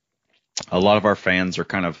think a lot of our fans are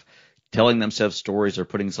kind of telling themselves stories or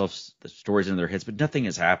putting stories in their heads, but nothing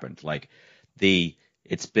has happened. Like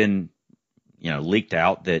it's been leaked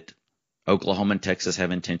out that Oklahoma and Texas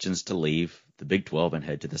have intentions to leave the Big 12 and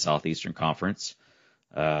head to the Southeastern Conference.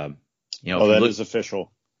 That is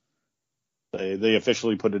official. They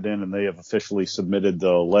officially put it in, and they have officially submitted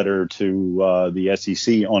the letter to the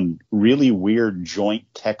SEC on really weird joint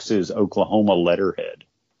Texas-Oklahoma letterhead.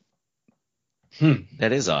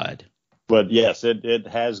 That is odd. But yes, it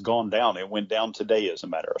has gone down. It went down today, as a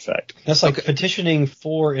matter of fact. That's like petitioning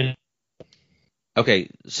for an. Okay,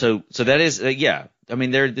 so that is yeah. I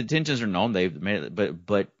mean, the intentions are known. They've made it,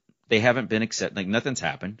 but they haven't been accepted. Like nothing's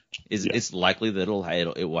happened. It's likely that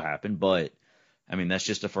it will happen, but I mean that's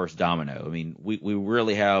just the first domino. I mean, we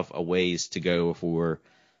really have a ways to go before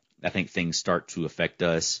I think things start to affect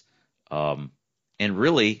us. And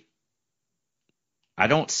really, I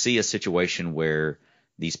don't see a situation where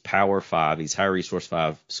these Power 5, these high resource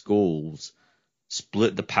 5 schools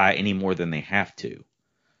split the pie any more than they have to.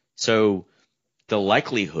 So the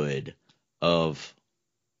likelihood of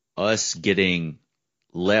us getting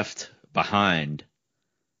left behind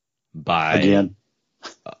by again,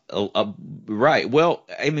 right. Well,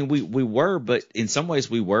 I mean, we were, but in some ways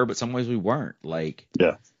we were, but some ways we weren't. Like,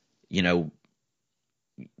 yeah, you know,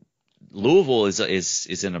 Louisville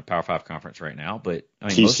is in a Power 5 conference right now, but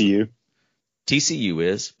I mean, TCU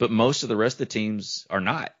is, but most of the rest of the teams are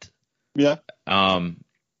not. Yeah. I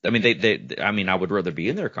mean, I mean, I would rather be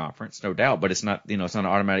in their conference, no doubt, but it's not, it's not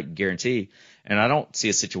an automatic guarantee. And I don't see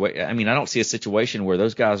a situation where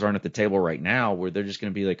those guys aren't at the table right now where they're just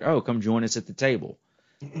going to be like, oh, come join us at the table.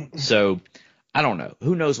 So I don't know.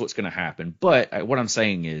 Who knows what's going to happen? But what I'm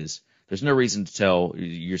saying is there's no reason to tell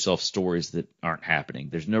yourself stories that aren't happening.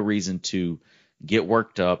 There's no reason to get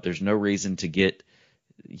worked up. There's no reason to get,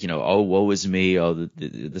 oh, woe is me. Oh,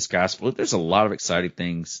 the sky's split. There's a lot of exciting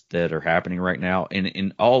things that are happening right now. And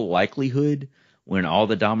in all likelihood, when all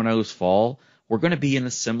the dominoes fall, we're going to be in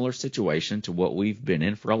a similar situation to what we've been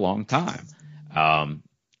in for a long time.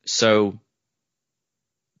 So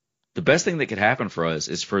the best thing that could happen for us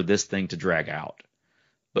is for this thing to drag out,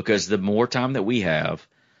 because the more time that we have,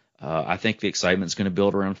 I think the excitement is going to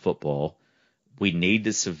build around football. We need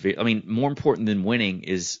to more important than winning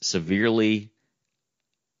is severely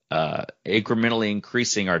incrementally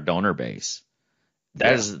increasing our donor base.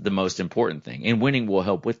 That is the most important thing, and winning will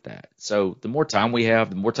help with that. So the more time we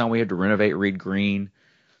have to renovate Reed Green,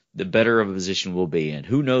 the better of a position we'll be in.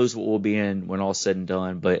 Who knows what we'll be in when all's said and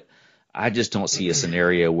done, but I just don't see a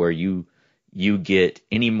scenario where you get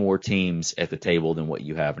any more teams at the table than what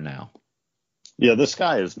you have now. Yeah, the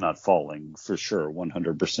sky is not falling for sure,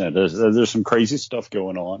 100%. There's some crazy stuff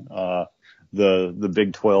going on. The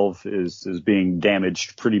Big 12 is being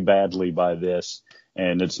damaged pretty badly by this,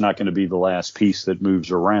 and it's not going to be the last piece that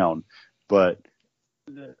moves around. But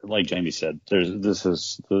like Jamie said,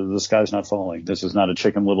 the sky's not falling. This is not a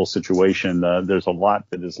Chicken Little situation. There's a lot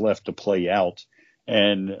that is left to play out,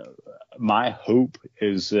 and my hope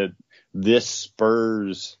is that this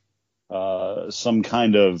spurs some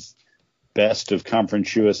kind of best of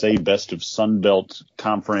Conference USA, best of Sun Belt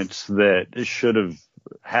conference that should have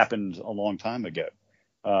happened a long time ago,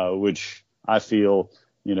 which I feel,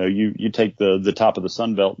 you take the top of the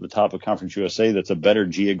Sun Belt, the top of Conference USA, that's a better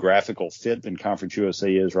geographical fit than Conference USA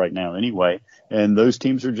is right now anyway. And those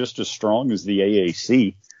teams are just as strong as the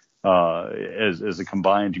AAC as a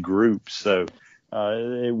combined group. So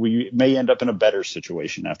we may end up in a better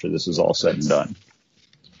situation after this is all said and done.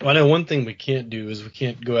 Well, I know one thing we can't do is we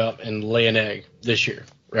can't go out and lay an egg this year,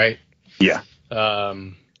 right? Yeah.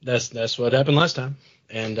 That's what happened last time.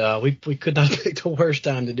 And we could not pick the worst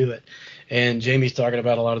time to do it. And Jamie's talking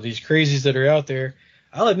about a lot of these crazies that are out there.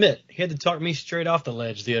 I'll admit, he had to talk me straight off the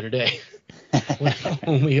ledge the other day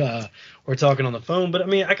when we were talking on the phone. But, I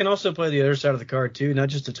mean, I can also play the other side of the card, too, not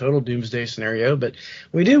just a total doomsday scenario. But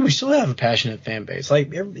we still have a passionate fan base.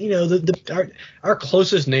 Like, our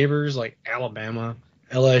closest neighbors, like Alabama,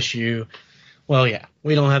 LSU, well, yeah,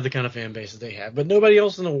 we don't have the kind of fan base that they have. But nobody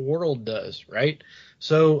else in the world does, right?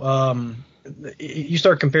 So you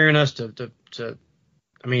start comparing us to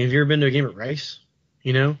I mean, have you ever been to a game at Rice?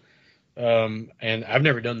 And I've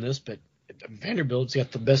never done this, but Vanderbilt's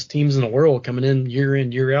got the best teams in the world coming in,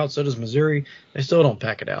 year out. So does Missouri. They still don't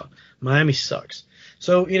pack it out. Miami sucks.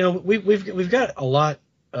 So we've got a lot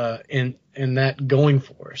in that going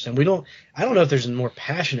for us, and I don't know if there's a more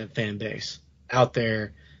passionate fan base out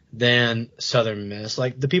there than Southern Miss.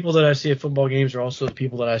 Like, the people that I see at football games are also the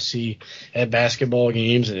people that I see at basketball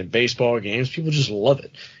games and at baseball games. People just love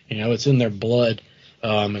it. It's in their blood,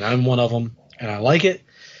 and I'm one of them, and I like it.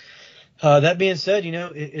 That being said,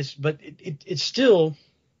 it's still,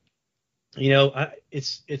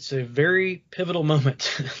 it's a very pivotal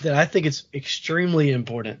moment that I think it's extremely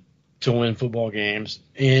important to win football games.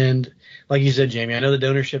 And like you said, Jamie, I know the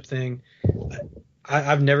donorship thing.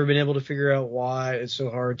 I've never been able to figure out why it's so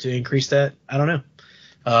hard to increase that. I don't know.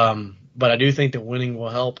 But I do think that winning will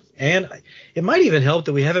help. And it might even help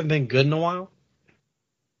that we haven't been good in a while.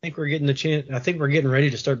 I think we're getting the chance. I think we're getting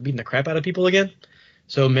ready to start beating the crap out of people again.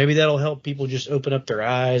 So maybe that'll help people just open up their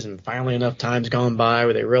eyes, and finally enough time's gone by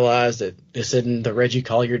where they realize that this isn't the Reggie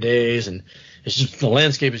Collier days, and it's just the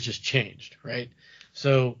landscape has just changed, right?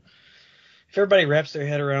 So if everybody wraps their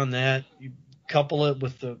head around that, you couple it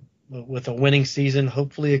with a winning season,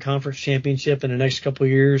 hopefully a conference championship in the next couple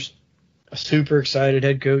of years, a super excited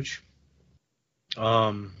head coach.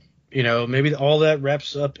 Maybe all that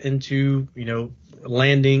wraps up into,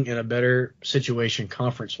 landing in a better situation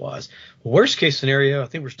conference wise. Worst case scenario, I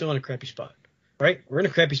think we're still in a crappy spot, right? We're in a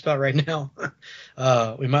crappy spot right now.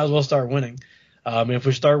 We might as well start winning. If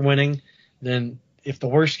we start winning, then if the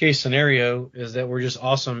worst case scenario is that we're just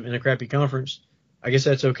awesome in a crappy conference, I guess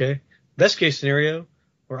that's okay. Best case scenario,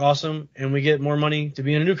 we're awesome and we get more money to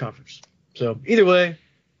be in a new conference. So either way,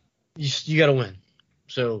 you got to win.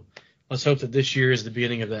 So let's hope that this year is the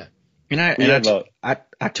beginning of that. I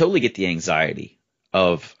totally get the anxiety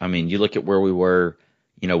of, you look at where we were,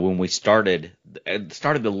 when we started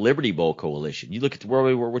the Liberty Bowl coalition. You look at where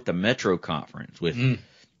we were with the Metro Conference with,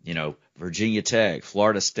 Virginia Tech,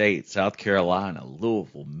 Florida State, South Carolina,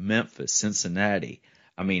 Louisville, Memphis, Cincinnati.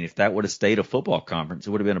 If that would have stayed a football conference, it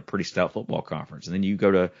would have been a pretty stout football conference. And then you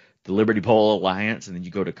go to the Liberty Bowl Alliance, and then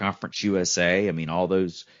you go to Conference USA. All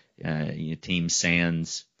those teams,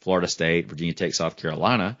 Sans, Florida State, Virginia Tech, South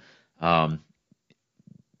Carolina.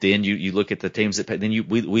 Then you look at the teams that then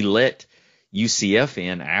we let UCF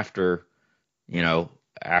in after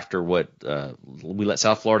what we let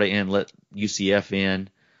South Florida in, let UCF in,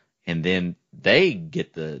 and then they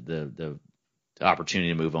get the opportunity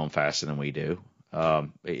to move on faster than we do.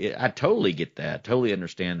 I totally get that, totally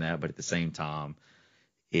understand that, but at the same time,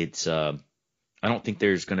 it's I don't think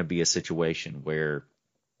there's going to be a situation where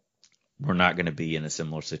we're not going to be in a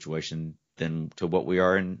similar situation than to what we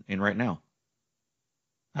are in right now.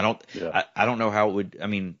 I don't know how it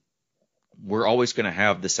would. We're always going to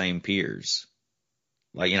have the same peers.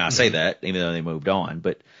 I say that even though they moved on,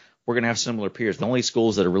 but we're going to have similar peers. The only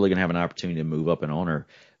schools that are really going to have an opportunity to move up and on are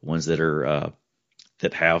ones that are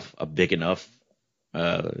that have a big enough,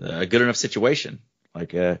 a good enough situation,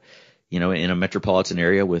 in a metropolitan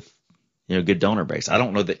area with good donor base. I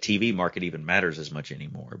don't know that TV market even matters as much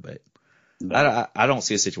anymore, but I don't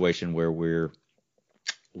see a situation where we're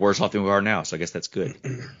worse off than we are now. So I guess that's good.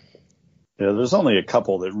 Yeah, there's only a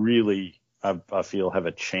couple that really I feel have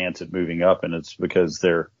a chance at moving up, and it's because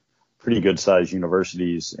they're pretty good sized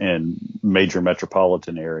universities in major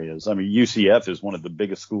metropolitan areas. UCF is one of the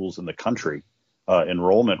biggest schools in the country,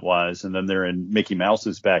 enrollment wise, and then they're in Mickey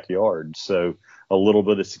Mouse's backyard. So a little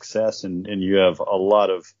bit of success, and you have a lot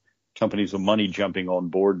of companies with money jumping on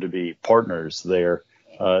board to be partners there.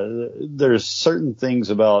 There's certain things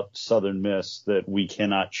about Southern Miss that we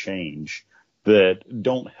cannot change that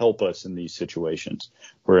don't help us in these situations.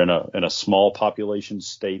 We're in a small population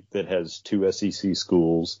state that has 2 SEC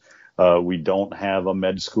schools. We don't have a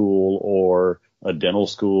med school or a dental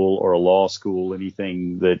school or a law school,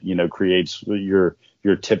 anything that, creates your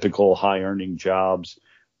typical high earning jobs.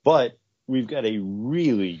 But we've got a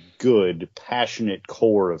really good, passionate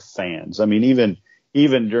core of fans.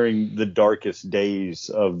 Even during the darkest days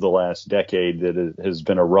of the last decade that it has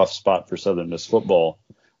been a rough spot for Southern Miss football,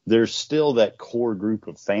 there's still that core group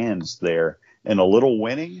of fans there. And a little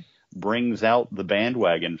winning brings out the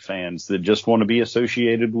bandwagon fans that just want to be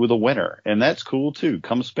associated with a winner. And that's cool, too.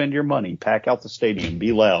 Come spend your money, pack out the stadium,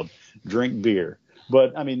 be loud, drink beer.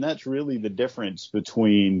 But, that's really the difference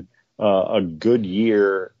between a good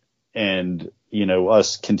year and,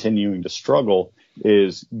 us continuing to struggle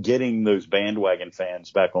is getting those bandwagon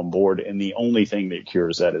fans back on board. And the only thing that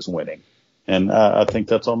cures that is winning. And I think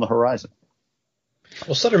that's on the horizon.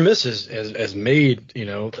 Well, Southern Miss has made,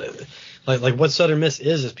 like what Southern Miss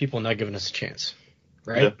is people not giving us a chance,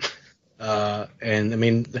 right? Yeah. And they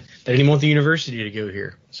didn't even want the university to go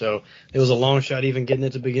here. So it was a long shot even getting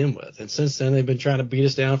it to begin with. And since then, they've been trying to beat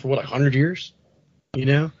us down for 100 years,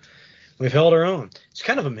 We've held our own. It's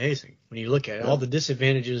kind of amazing when you look at it, all the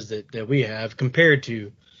disadvantages that we have compared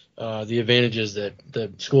to the advantages that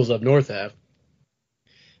the schools up north have.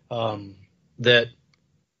 That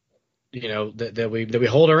we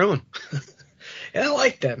hold our own. And I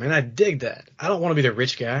like that, man. I dig that. I don't want to be the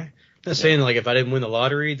rich guy. I'm not saying if I didn't win the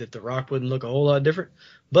lottery that the Rock wouldn't look a whole lot different.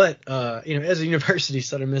 But as a university,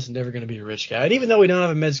 Southern Miss is never going to be a rich guy. And even though we don't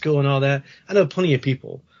have a med school and all that, I know plenty of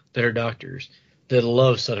people that are doctors that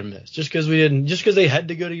love Southern Miss. Just because they had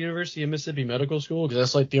to go to University of Mississippi Medical School,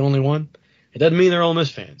 because that's the only one, it doesn't mean they're Ole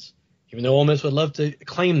Miss fans. Even though Ole Miss would love to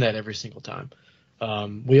claim that every single time.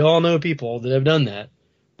 We all know people that have done that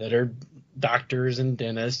are doctors and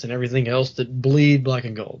dentists and everything else that bleed black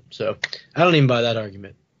and gold. So I don't even buy that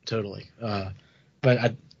argument totally.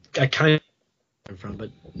 But I kind in front, but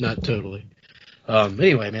not totally.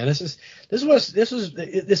 Anyway, man, this was.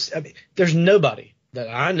 I mean, there's nobody that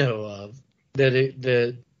I know of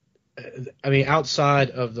outside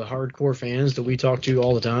of the hardcore fans that we talk to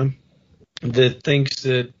all the time, that thinks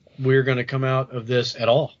that we're going to come out of this at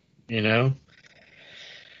all,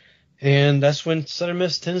 And that's when Southern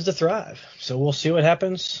Miss tends to thrive. So we'll see what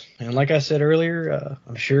happens. And like I said earlier,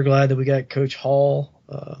 I'm sure glad that we got Coach Hall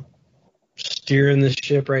steering this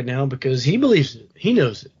ship right now because he believes it. He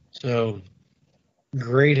knows it. So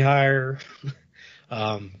great hire.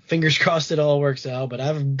 Fingers crossed it all works out, but I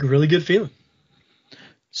have a really good feeling.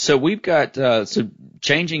 So we've got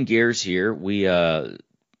changing gears here. We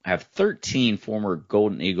have 13 former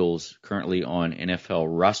Golden Eagles currently on NFL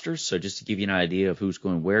rosters. So just to give you an idea of who's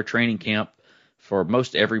going where, training camp for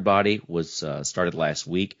most everybody was started last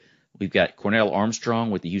week. We've got Cornell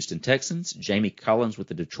Armstrong with the Houston Texans, Jamie Collins with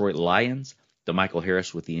the Detroit Lions, DeMichael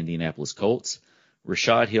Harris with the Indianapolis Colts,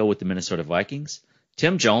 Rashad Hill with the Minnesota Vikings,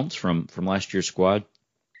 Tim Jones from last year's squad,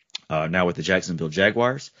 now with the Jacksonville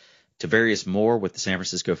Jaguars, Tavarius Moore with the San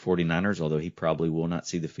Francisco 49ers, although he probably will not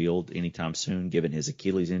see the field anytime soon given his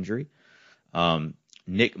Achilles injury.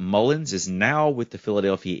 Nick Mullins is now with the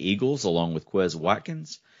Philadelphia Eagles along with Quez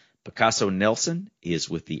Watkins. Picasso Nelson is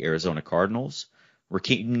with the Arizona Cardinals.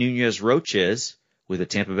 Rakeem Nunez-Roches with the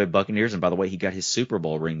Tampa Bay Buccaneers. And by the way, he got his Super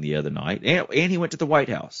Bowl ring the other night. And he went to the White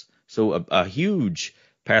House. So a huge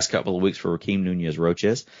past couple of weeks for Rakeem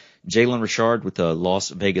Nunez-Roches. Jalen Richard with the Las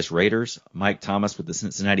Vegas Raiders, Mike Thomas with the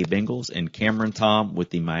Cincinnati Bengals, and Cameron Tom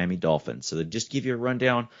with the Miami Dolphins. So to just give you a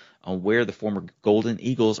rundown on where the former Golden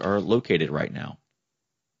Eagles are located right now.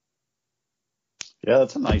 Yeah,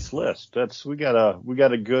 that's a nice list. We got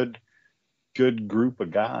a good group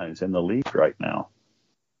of guys in the league right now.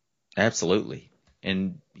 Absolutely.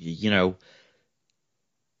 And I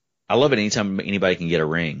love it anytime anybody can get a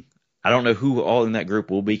ring. I don't know who all in that group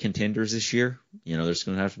will be contenders this year. There's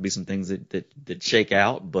going to have to be some things that shake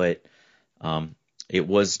out, but it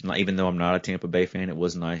was not, even though I'm not a Tampa Bay fan, it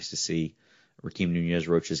was nice to see Rakeem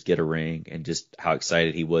Nunez-Roches get a ring and just how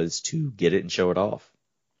excited he was to get it and show it off.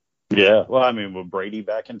 Yeah, well, I mean, with Brady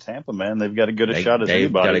back in Tampa, man, they've got a good shot as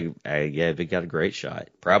anybody. They've got a great shot.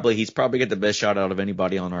 He's probably got the best shot out of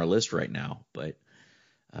anybody on our list right now, but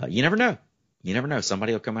you never know. You never know.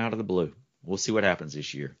 Somebody will come out of the blue. We'll see what happens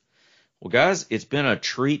this year. Well, guys, it's been a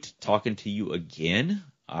treat talking to you again.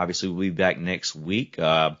 Obviously, we'll be back next week.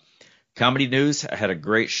 Comedy News had a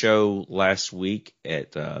great show last week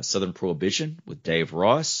at Southern Prohibition with Dave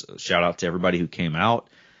Ross. Shout out to everybody who came out.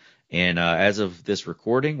 And as of this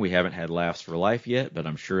recording, we haven't had Laughs for Life yet, but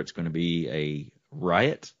I'm sure it's going to be a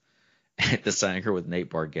riot at the Sanger with Nate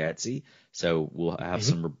Bargatze. So we'll have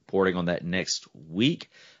some reporting on that next week.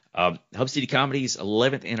 Hub City Comedy's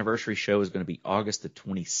 11th anniversary show is going to be August the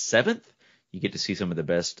 27th. You get to see some of the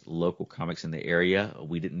best local comics in the area.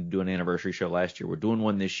 We didn't do an anniversary show last year. We're doing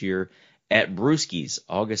one this year at Brewski's,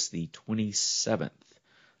 August the 27th.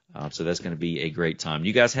 So that's going to be a great time.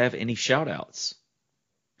 You guys have any shout-outs?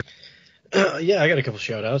 Yeah, I got a couple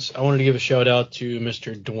shout-outs. I wanted to give a shout-out to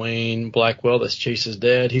Mr. Dwayne Blackwell, that's Chase's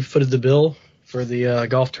dad. He footed the bill for the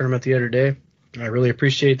golf tournament the other day. I really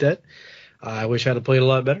appreciate that. I wish I had played a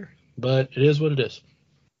lot better, but it is what it is.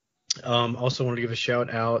 Also wanted to give a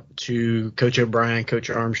shout-out to Coach O'Brien, Coach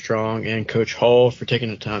Armstrong, and Coach Hall for taking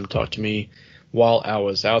the time to talk to me while I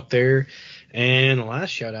was out there. And the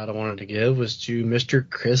last shout-out I wanted to give was to Mr.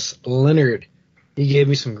 Chris Leonard. He gave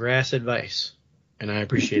me some grass advice, and I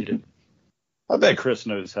appreciated it. I bet Chris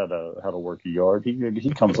knows how to work a yard. He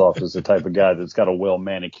comes off as the type of guy that's got a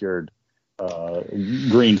well-manicured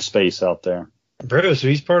green space out there. Bro, so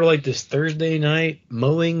he's part of like this Thursday night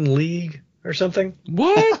mowing league or something?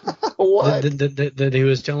 What? What? That he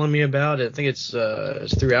was telling me about. I think it's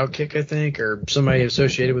through Outkick, I think, or somebody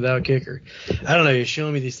associated with Outkick, or I don't know. He was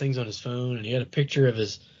showing me these things on his phone, and he had a picture of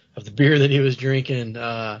the beer that he was drinking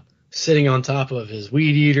sitting on top of his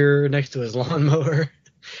weed eater next to his lawnmower.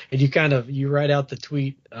 And you write out the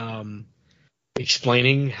tweet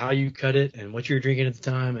explaining how you cut it and what you were drinking at the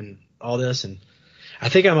time and all this. And I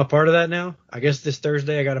think I'm a part of that now. I guess this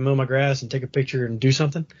Thursday I got to mow my grass and take a picture and do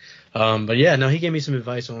something. But yeah, no, he gave me some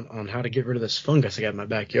advice on how to get rid of this fungus I got in my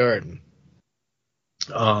backyard. And,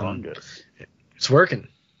 fungus. It's working.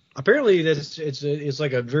 Apparently it's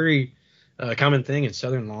like a very common thing in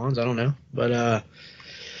southern lawns. I don't know, but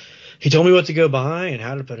he told me what to go buy and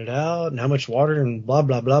how to put it out and how much water and blah,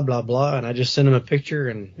 blah, blah, blah, blah. And I just sent him a picture.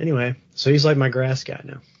 And anyway, so he's like my grass guy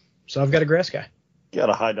now. So I've got a grass guy. You got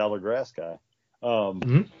a $high grass guy.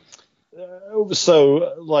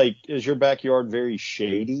 So, like, is your backyard very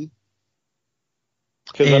shady?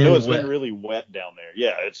 Because I know it's wet. been really wet down there.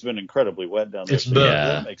 Yeah, it's been incredibly wet down there. It's so bad. yeah,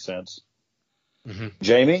 that makes sense. Mm-hmm.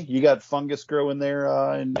 Jamie, you got fungus growing there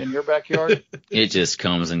in your backyard? It just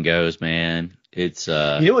comes and goes, man. It's You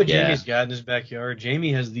know what yeah. Jamie's got in his backyard?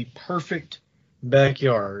 Jamie has the perfect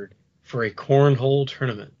backyard for a cornhole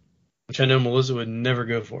tournament, which I know Melissa would never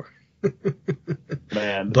go for.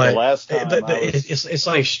 Man, But the last time but I was, it's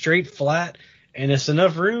like straight flat, and it's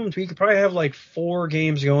enough room so you could probably have like 4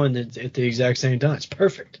 games going at the exact same time. It's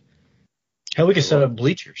perfect. Hell, we could set up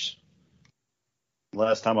bleachers.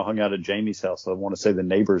 last time I hung out at Jamie's house, I want to say the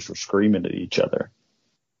neighbors were screaming at each other.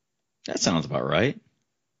 That sounds about right.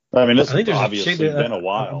 I mean, it's I think there's obviously been a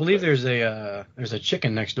while. I believe but there's a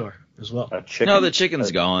chicken next door as well. a chicken. No, the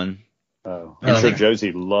chicken's gone. Oh, I I'm sure think-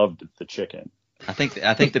 Josie loved the chicken. I think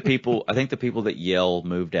the people that yell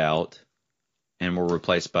moved out and were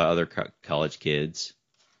replaced by other college kids.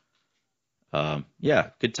 Yeah,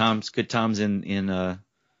 good times in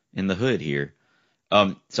the hood here.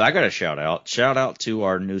 So I got a shout out to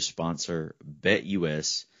our new sponsor,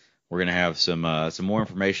 BetUS. We're gonna have some more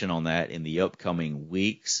information on that in the upcoming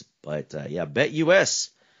weeks. But yeah, BetUS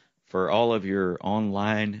for all of your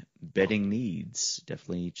online betting needs.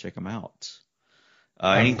 Definitely check them out.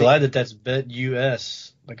 I'm glad that's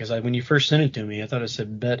BetUS because when you first sent it to me, I thought it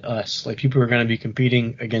said Bet Us, like people are going to be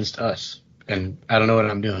competing against us, and I don't know what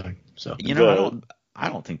I'm doing. So You know, I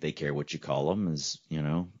don't think they care what you call them.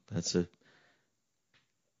 That's a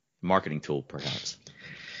marketing tool, perhaps.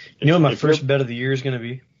 you know what my If you're- first bet of the year is going to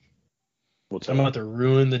be? What's I'm that? about to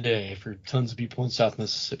ruin the day for tons of people in South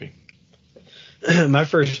Mississippi. My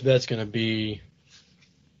first bet's going to be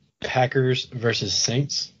Packers versus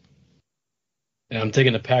Saints. And I'm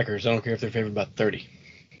taking the Packers. I don't care if they're favored by 30.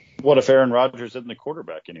 What if Aaron Rodgers isn't the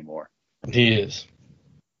quarterback anymore? He is.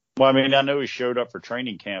 Well, I mean, I know he showed up for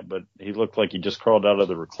training camp, but he looked like he just crawled out of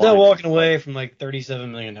the recliner. Still walking away from like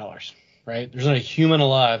 $37 million, right? There's not a human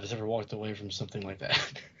alive that's ever walked away from something like that.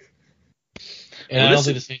 And Well, I don't this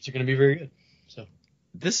think the Saints are going to be very good. So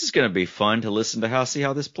This is going to be fun to listen to see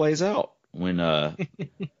how this plays out when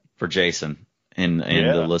for Jason and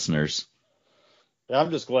Yeah. the listeners. I'm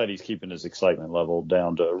just glad he's keeping his excitement level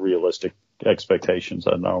down to realistic expectations.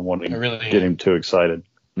 I don't want to I really get am. him too excited.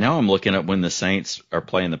 Now I'm looking at when the Saints are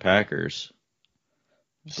playing the Packers.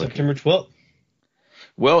 September 12th.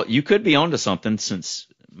 Well, you could be onto something since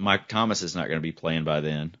Mike Thomas is not going to be playing by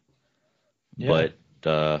then. Yeah.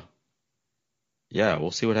 But yeah,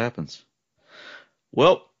 we'll see what happens.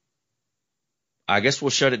 Well, I guess we'll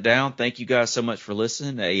shut it down. Thank you guys so much for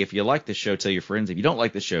listening. Hey, if you like the show, tell your friends. If you don't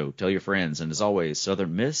like the show, tell your friends. And as always,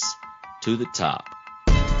 Southern Miss to the top.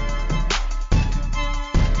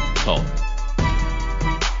 Call.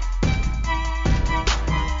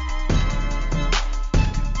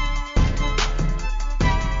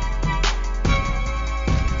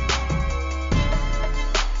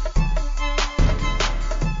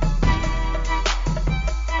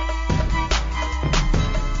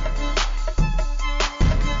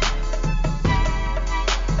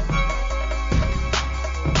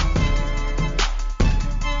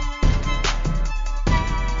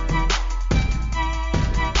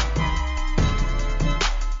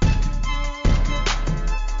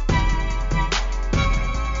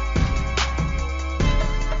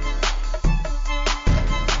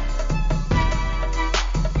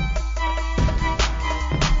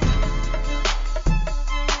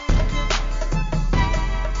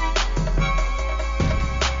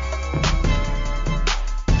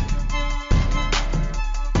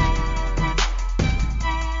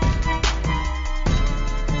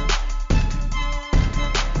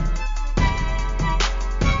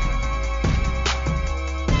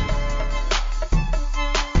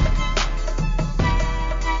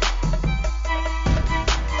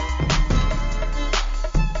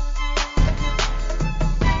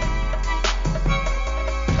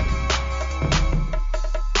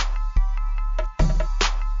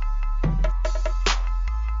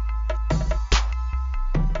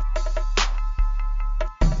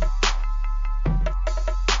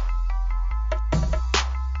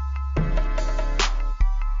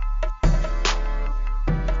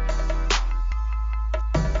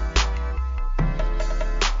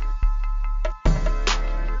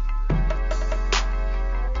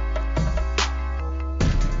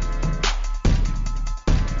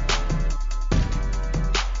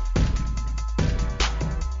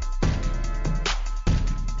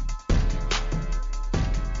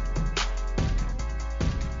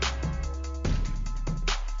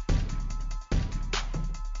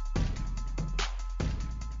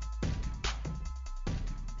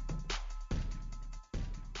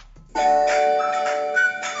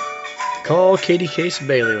 Call Katie Case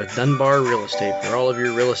Bailey with Dunbar Real Estate for all of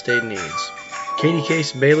your real estate needs. Katie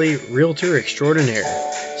Case Bailey, Realtor Extraordinaire.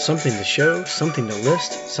 Something to show, something to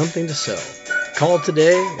list, something to sell. Call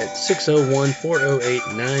today at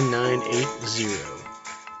 601-408-9980.